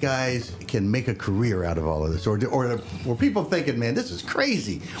 man, you guys can make a career out of all of this? Or were people thinking, man, this is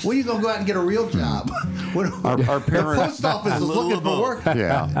crazy. When are you going to go out and get a real job? Our parents, the post office is looking for work.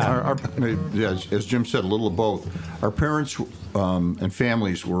 As Jim said, a little of both. Our parents and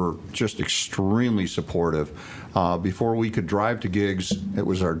families were just extremely supportive. Before we could drive to gigs, it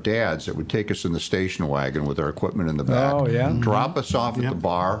was our dads that would take us in the station wagon with our equipment in the back, drop us off at the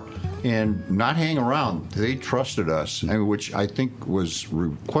bar, and not hang around. They trusted us, which I think was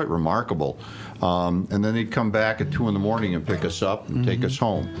quite remarkable. And then they'd come back at 2 in the morning and pick us up and take us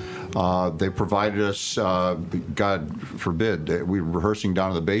home. They provided us, God forbid, we were rehearsing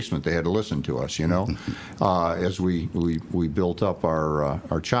down in the basement. They had to listen to us, as we built up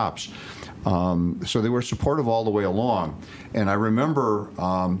our chops. So they were supportive all the way along. And I remember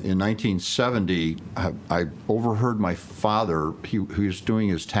in 1970, I overheard my father, he was doing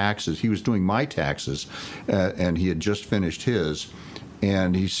his taxes. He was doing my taxes, and he had just finished his.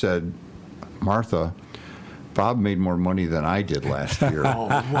 And he said, Martha, Bob made more money than I did last year.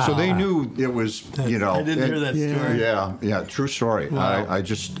 So they knew it was, I didn't hear that story. Yeah, true story. Wow. I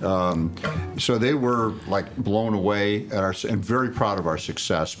just, so they were like blown away at and very proud of our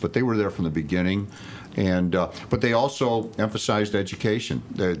success, but they were there from the beginning. And but they also emphasized education.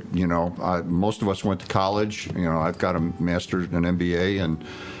 That most of us went to college. I've got a master's, an MBA, and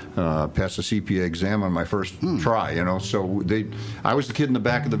passed the CPA exam on my first try. So I was the kid in the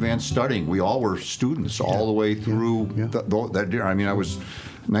back of the van studying. We all were students all the way through that year. I mean,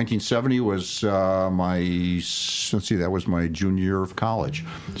 1970 was that was my junior year of college.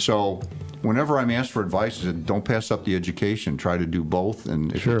 So whenever I'm asked for advice, I said, don't pass up the education. Try to do both,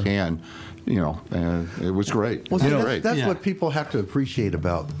 and if you can. It was great. Well, that's what people have to appreciate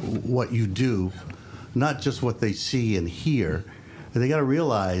about what you do, not just what they see and hear. They got to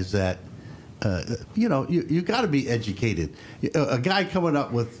realize that, you got to be educated. A guy coming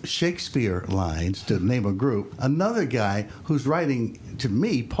up with Shakespeare lines, to name a group, another guy who's writing, to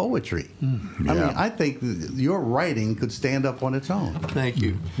me, poetry. I mean, I think your writing could stand up on its own. Thank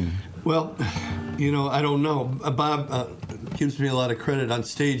you. Well, I don't know. Bob gives me a lot of credit on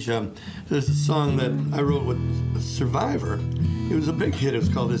stage. There's a song that I wrote with Survivor. It was a big hit. It was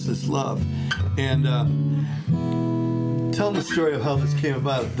called Is This Love? And tell the story of how this came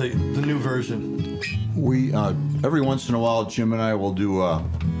about, the new version. We, every once in a while, Jim and I will do a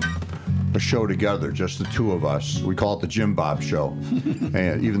show together, just the two of us. We call it the Jim Bob Show,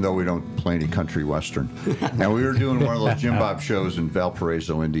 and even though we don't play any country western. And we were doing one of those Jim Bob shows in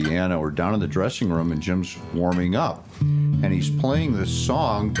Valparaiso, Indiana. We're down in the dressing room, and Jim's warming up. And he's playing this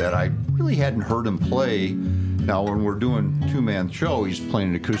song that I really hadn't heard him play. Now, when we're doing two-man show, he's playing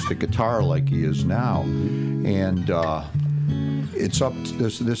an acoustic guitar like he is now. And it's up.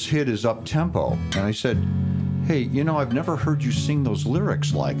 This hit is up tempo. And I said, hey, I've never heard you sing those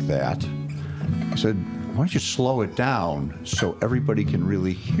lyrics like that. I said, why don't you slow it down so everybody can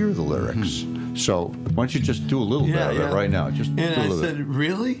really hear the lyrics? So why don't you just do a little bit of it right now? Just do a little bit. And I said,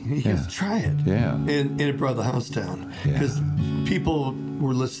 really? He goes, try it. Yeah. And it brought the house down. Because people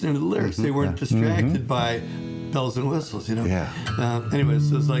were listening to the lyrics. They weren't distracted by bells and whistles, Yeah. Anyways,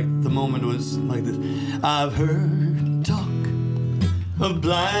 so it's like the moment was like this. I've heard talk of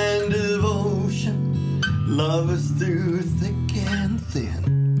blind devotion, lovers through thick and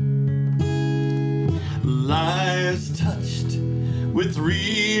thin, lives touched with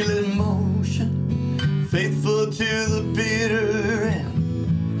real emotion, faithful to the bitter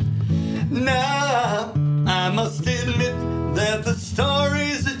end. Now I must admit that the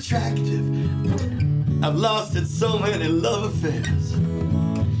story's attractive. I've lost in so many love affairs.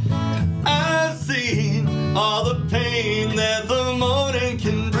 I've seen all the pain that the morning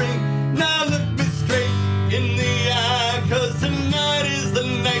can bring. Now look me straight in the eye, 'cause tonight is the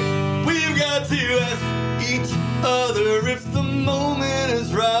night. We've got to ask each other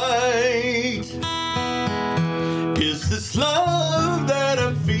love that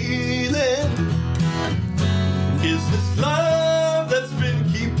I'm feeling? Is this love that's been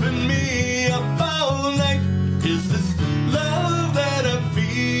keeping me up all night? Is this love that I'm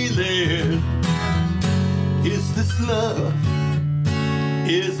feeling? Is this love?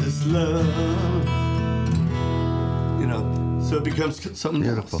 Is this love? You know, so it becomes something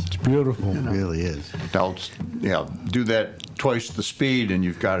Beautiful. else. It's beautiful. It really is. Now, yeah, do that twice the speed, and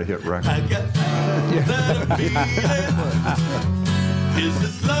you've got to hit record. I got that I'm feeling. Is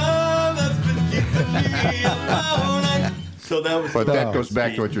this love that's been keeping me up all night? So that was. But that goes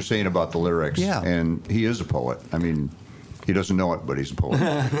back to what you're saying about the lyrics. Yeah. And he is a poet. I mean, he doesn't know it, but he's a poet.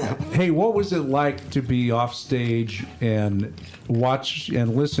 Hey, what was it like to be off stage and watch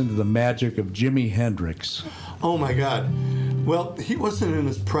and listen to the magic of Jimi Hendrix? Oh my God. Well, he wasn't in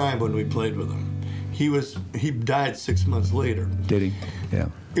his prime when we played with him. He died 6 months later. Did he? Yeah.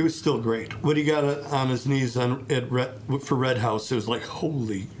 It was still great. When he got on his knees for Red House, it was like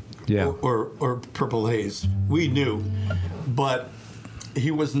holy, Yeah. or Purple Haze. We knew, but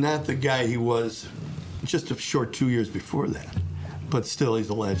he was not the guy he was just a short 2 years before that. But still, he's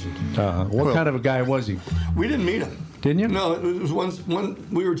a legend. What kind of a guy was he? We didn't meet him. Didn't you? No, it was one.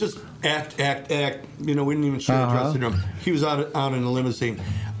 We were just act. You know, we didn't even share a dressing room. He was out in a limousine.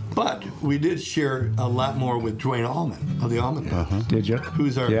 But we did share a lot more with Dwayne Allman of the Allman Brothers. Did you?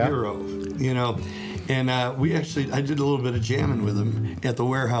 Who's our hero, you know. And I did a little bit of jamming with him at the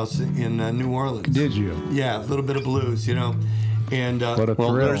Warehouse in New Orleans. Did you? Yeah, a little bit of blues, you know. And What a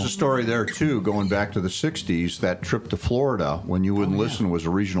Well, thrill. there's a story there, too, going back to the 60s. That trip to Florida, When You Wouldn't Listen, was a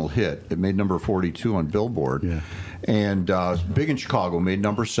regional hit. It made number 42 on Billboard. Yeah. And big in Chicago, made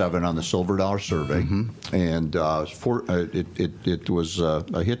number 7 on the Silver Dollar Survey. And it was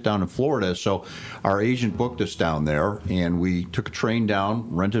a hit down in Florida. So our agent booked us down there, and we took a train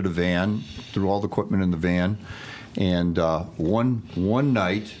down, rented a van, threw all the equipment in the van. And one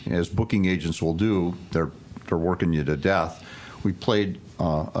night, as booking agents will do, they're working you to death. We played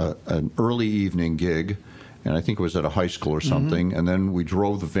an early evening gig, and I think it was at a high school or something. And then we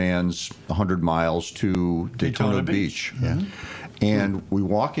drove the vans 100 miles to Daytona Beach. Yeah. And we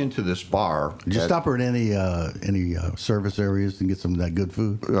walk into this bar. Did you stop her at any service areas and get some of that good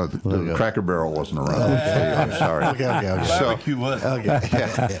food? The Cracker Barrel wasn't around. I'm sorry. Okay. barbecue was.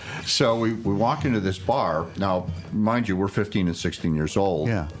 Okay. So we walk into this bar. Now, mind you, we're 15 and 16 years old.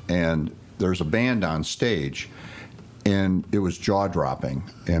 Yeah. And there's a band on stage. And it was jaw-dropping.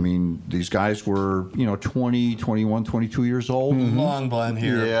 I mean, these guys were, 20, 21, 22 years old. Long blonde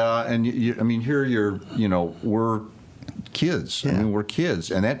hair. Yeah, and here we're kids. Yeah. I mean, we're kids.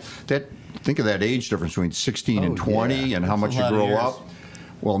 And that think of that age difference between 16 and 20 and how much you lot of grow years. up.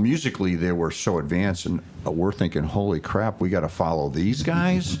 Well, musically, they were so advanced, and we're thinking, holy crap, we got to follow these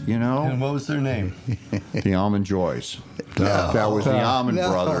guys, And what was their name? The Almond Joys. That was the Almond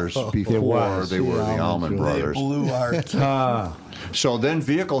Brothers before they were the Almond Brothers. Blue Art. So then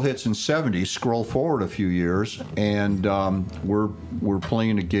Vehicle hits in 70, scroll forward a few years, and we're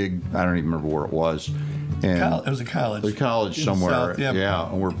playing a gig, I don't even remember where it was. And It was a college. a college In somewhere. South, yeah.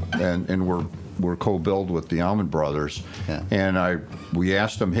 And we're co-billed with the Almond Brothers. Yeah. And we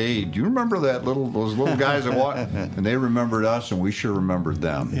asked them, hey, do you remember those little guys that walked? And they remembered us, and we sure remembered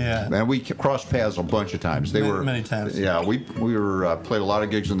them. Yeah. And we crossed paths a bunch of times. Many times. Yeah, we were played a lot of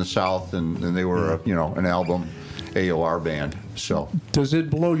gigs in the South, and they were an album AOR band. So Does it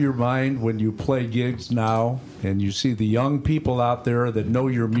blow your mind when you play gigs now and you see the young people out there that know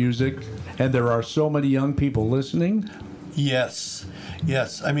your music, and there are so many young people listening? Yes.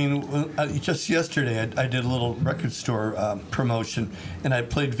 I mean, just yesterday I did a little record store promotion, and I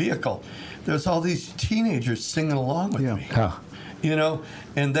played Vehicle. There's all these teenagers singing along with me. Huh.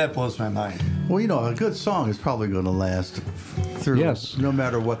 And that blows my mind. Well, a good song is probably going to last through, Yes. no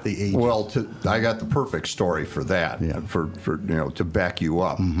matter what the age. well, I got the perfect story for that. Yeah. For to back you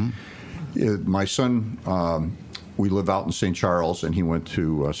up. My son. We live out in St. Charles, and he went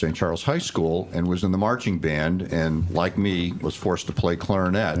to St. Charles High School and was in the marching band, and like me, was forced to play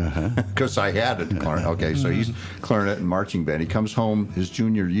clarinet because I had it. Okay, so he's clarinet and marching band. He comes home his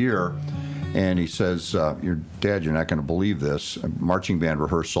junior year, and he says, "Your dad, you're not going to believe this. Marching band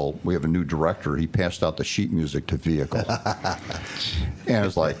rehearsal. We have a new director. He passed out the sheet music to Vehicle." And I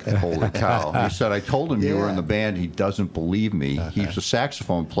was like, "Holy cow!" He said, "I told him you were in the band. He doesn't believe me. He's a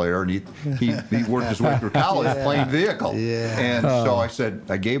saxophone player, and he worked his way through college playing Vehicle." Yeah. And so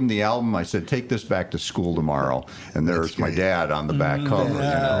I gave him the album. I said, "Take this back to school tomorrow." And there's my dad on the back cover.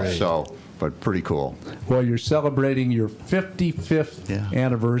 Great. So, but pretty cool. Well, you're celebrating your 55th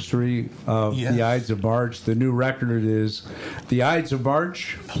anniversary of The Ides of March. The new record is The Ides of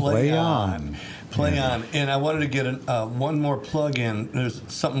March, Play On. Play on. And I wanted to get one more plug in. There's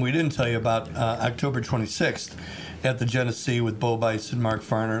something we didn't tell you about October 26th at the Genesee with Bo Bice and Mark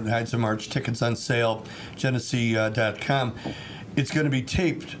Farner. The Ides of March tickets on sale, Genesee.com. It's going to be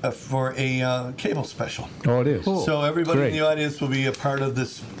taped for a cable special. Oh, it is. Cool. So everybody Great. in the audience will be a part of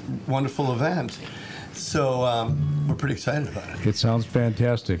this wonderful event. So we're pretty excited about it. It sounds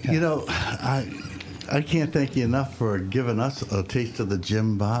fantastic. You know, I can't thank you enough for giving us a taste of the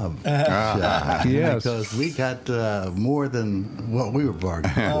Jim Bob shot. Yes. Because we got more than what we were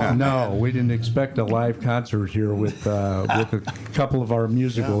bargaining for. No, we didn't expect a live concert here with a couple of our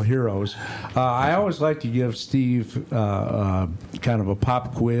musical heroes. I always like to give Steve kind of a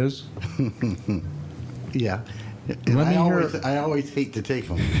pop quiz. Yeah. And I always hate to take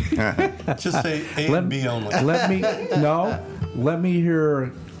them. Just say A and B only. Let me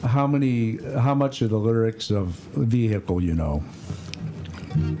hear how much of the lyrics of Vehicle you know.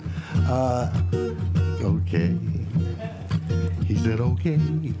 Okay. He said, okay.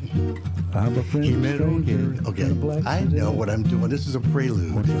 I'm a friend He of meant stranger. okay. in a black I know sedan. what I'm doing. This is a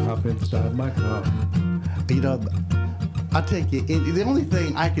prelude. Won't you hop inside my car? You know, I'll take you. The only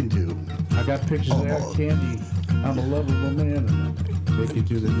thing I can do. I got pictures of that candy. I'm a lovable man. And I'll take you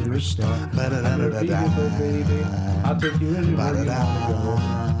to the nearest star. I'm your vehicle, baby. I'll take you anywhere you want to go.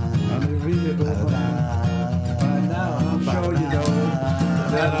 I'm your vehicle, right now I'm sure you know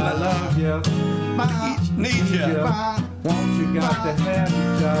that I love you. Need you. Won't you got to have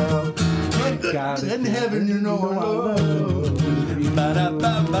your child? Got it. In heaven, you know I love you.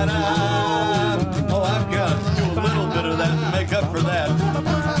 Ba-da-ba-ba-da. Oh, I've got to do a little bit of that to make up for that.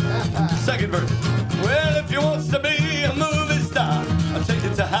 Second verse. Well, if you want to be a movie star, I'll take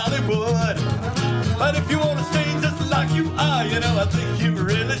you to Hollywood. But if you want to stay just like you are, you know, I think you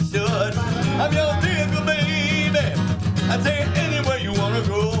really should. I'm your vehicle, baby. I take you anywhere you want to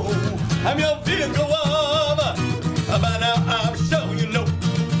go. I'm your vehicle, woman. By now, I'm sure you know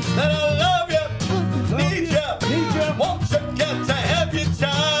that I love you, need you, want you, got to have your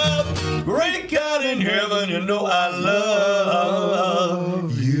job. Great God in heaven, you know I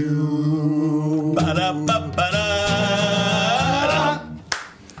love you. Ba-da-ba-ba-da.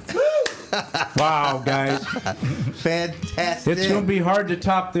 Wow, guys. Fantastic. It's going to be hard to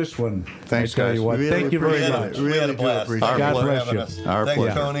top this one. Thanks, I tell guys. you what. Really Thank you very much. We had a Really do blast. appreciate it. God Thanks for bless having you. us. Our Thanks,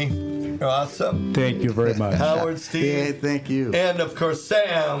 pleasure. Tony. You're awesome. Thank you very much. Howard, Steve. Yeah, thank you. And of course,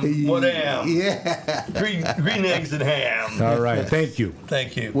 Sam. What am? Yeah. Green eggs and ham. All right. Thank you.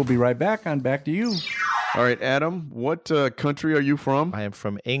 Thank you. We'll be right back on Back to You. All right, Adam, what country are you from? I am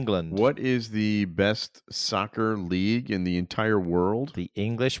from England. What is the best soccer league in the entire world? The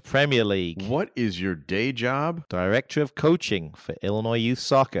English Premier League. What is your day job? Director of Coaching for Illinois Youth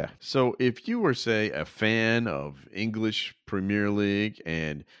Soccer. So if you were, say, a fan of English Premier League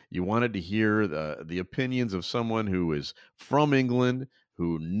and you wanted to hear the opinions of someone who is from England,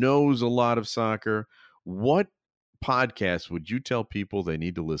 who knows a lot of soccer, what podcast would you tell people they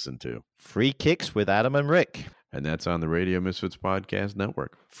need to listen to? Free Kicks with Adam and Rick. And that's on the Radio Misfits Podcast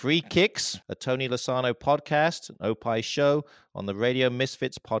Network. Free Kicks, a Tony Lasano podcast, an Opie show on the Radio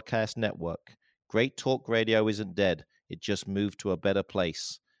Misfits Podcast Network. Great talk radio isn't dead. It just moved to a better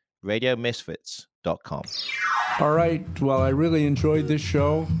place. RadioMisfits.com. All right. Well, I really enjoyed this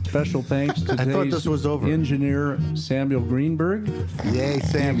show. Special thanks to I thought today's this was over. engineer, Samuel Greenberg. Yay,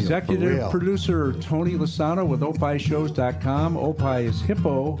 Samuel. Executive producer, Tony Lasano with opishows.com. Opie is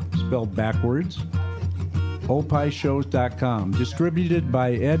hippo, spelled backwards. opishows.com. Distributed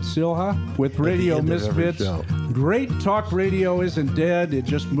by Ed Silha with Radio end of every Misfits. show. Great talk radio isn't dead. It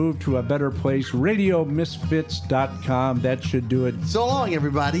just moved to a better place. RadioMisfits.com. That should do it. So long,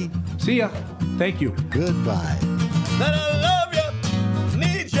 everybody. See ya. Thank you. Goodbye. That I love you,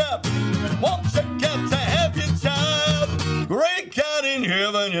 need you, want you, got to have your job. Great God in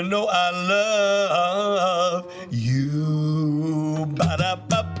heaven, you know I love you.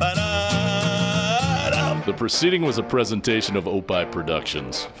 Ba-da-ba-ba-da. The proceeding was a presentation of Opie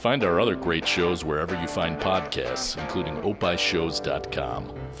Productions. Find our other great shows wherever you find podcasts, including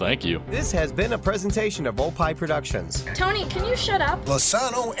opishows.com. Thank you. This has been a presentation of Opie Productions. Tony, can you shut up?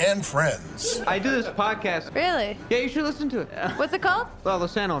 Lasano and Friends. I do this podcast. Really? Yeah, you should listen to it. What's it called?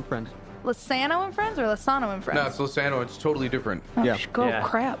 Lasano and Friends. Lasano and Friends or Lasano and Friends? No, it's Lasano. It's totally different. Oh,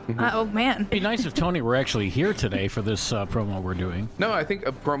 crap. Oh, man. It'd be nice if Tony were actually here today for this promo we're doing. No, I think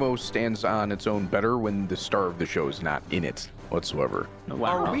a promo stands on its own better when the star of the show is not in it whatsoever.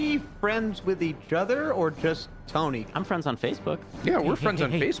 Wow. Are we friends with each other or just Tony? I'm friends on Facebook. Yeah, we're friends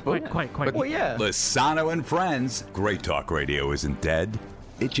on Facebook. Quite. Well, yeah. Lasano and Friends. Great talk radio isn't dead.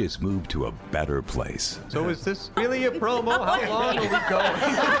 it just moved to a better place. So is this really a promo? How long are we going?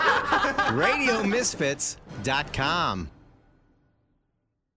 RadioMisfits.com.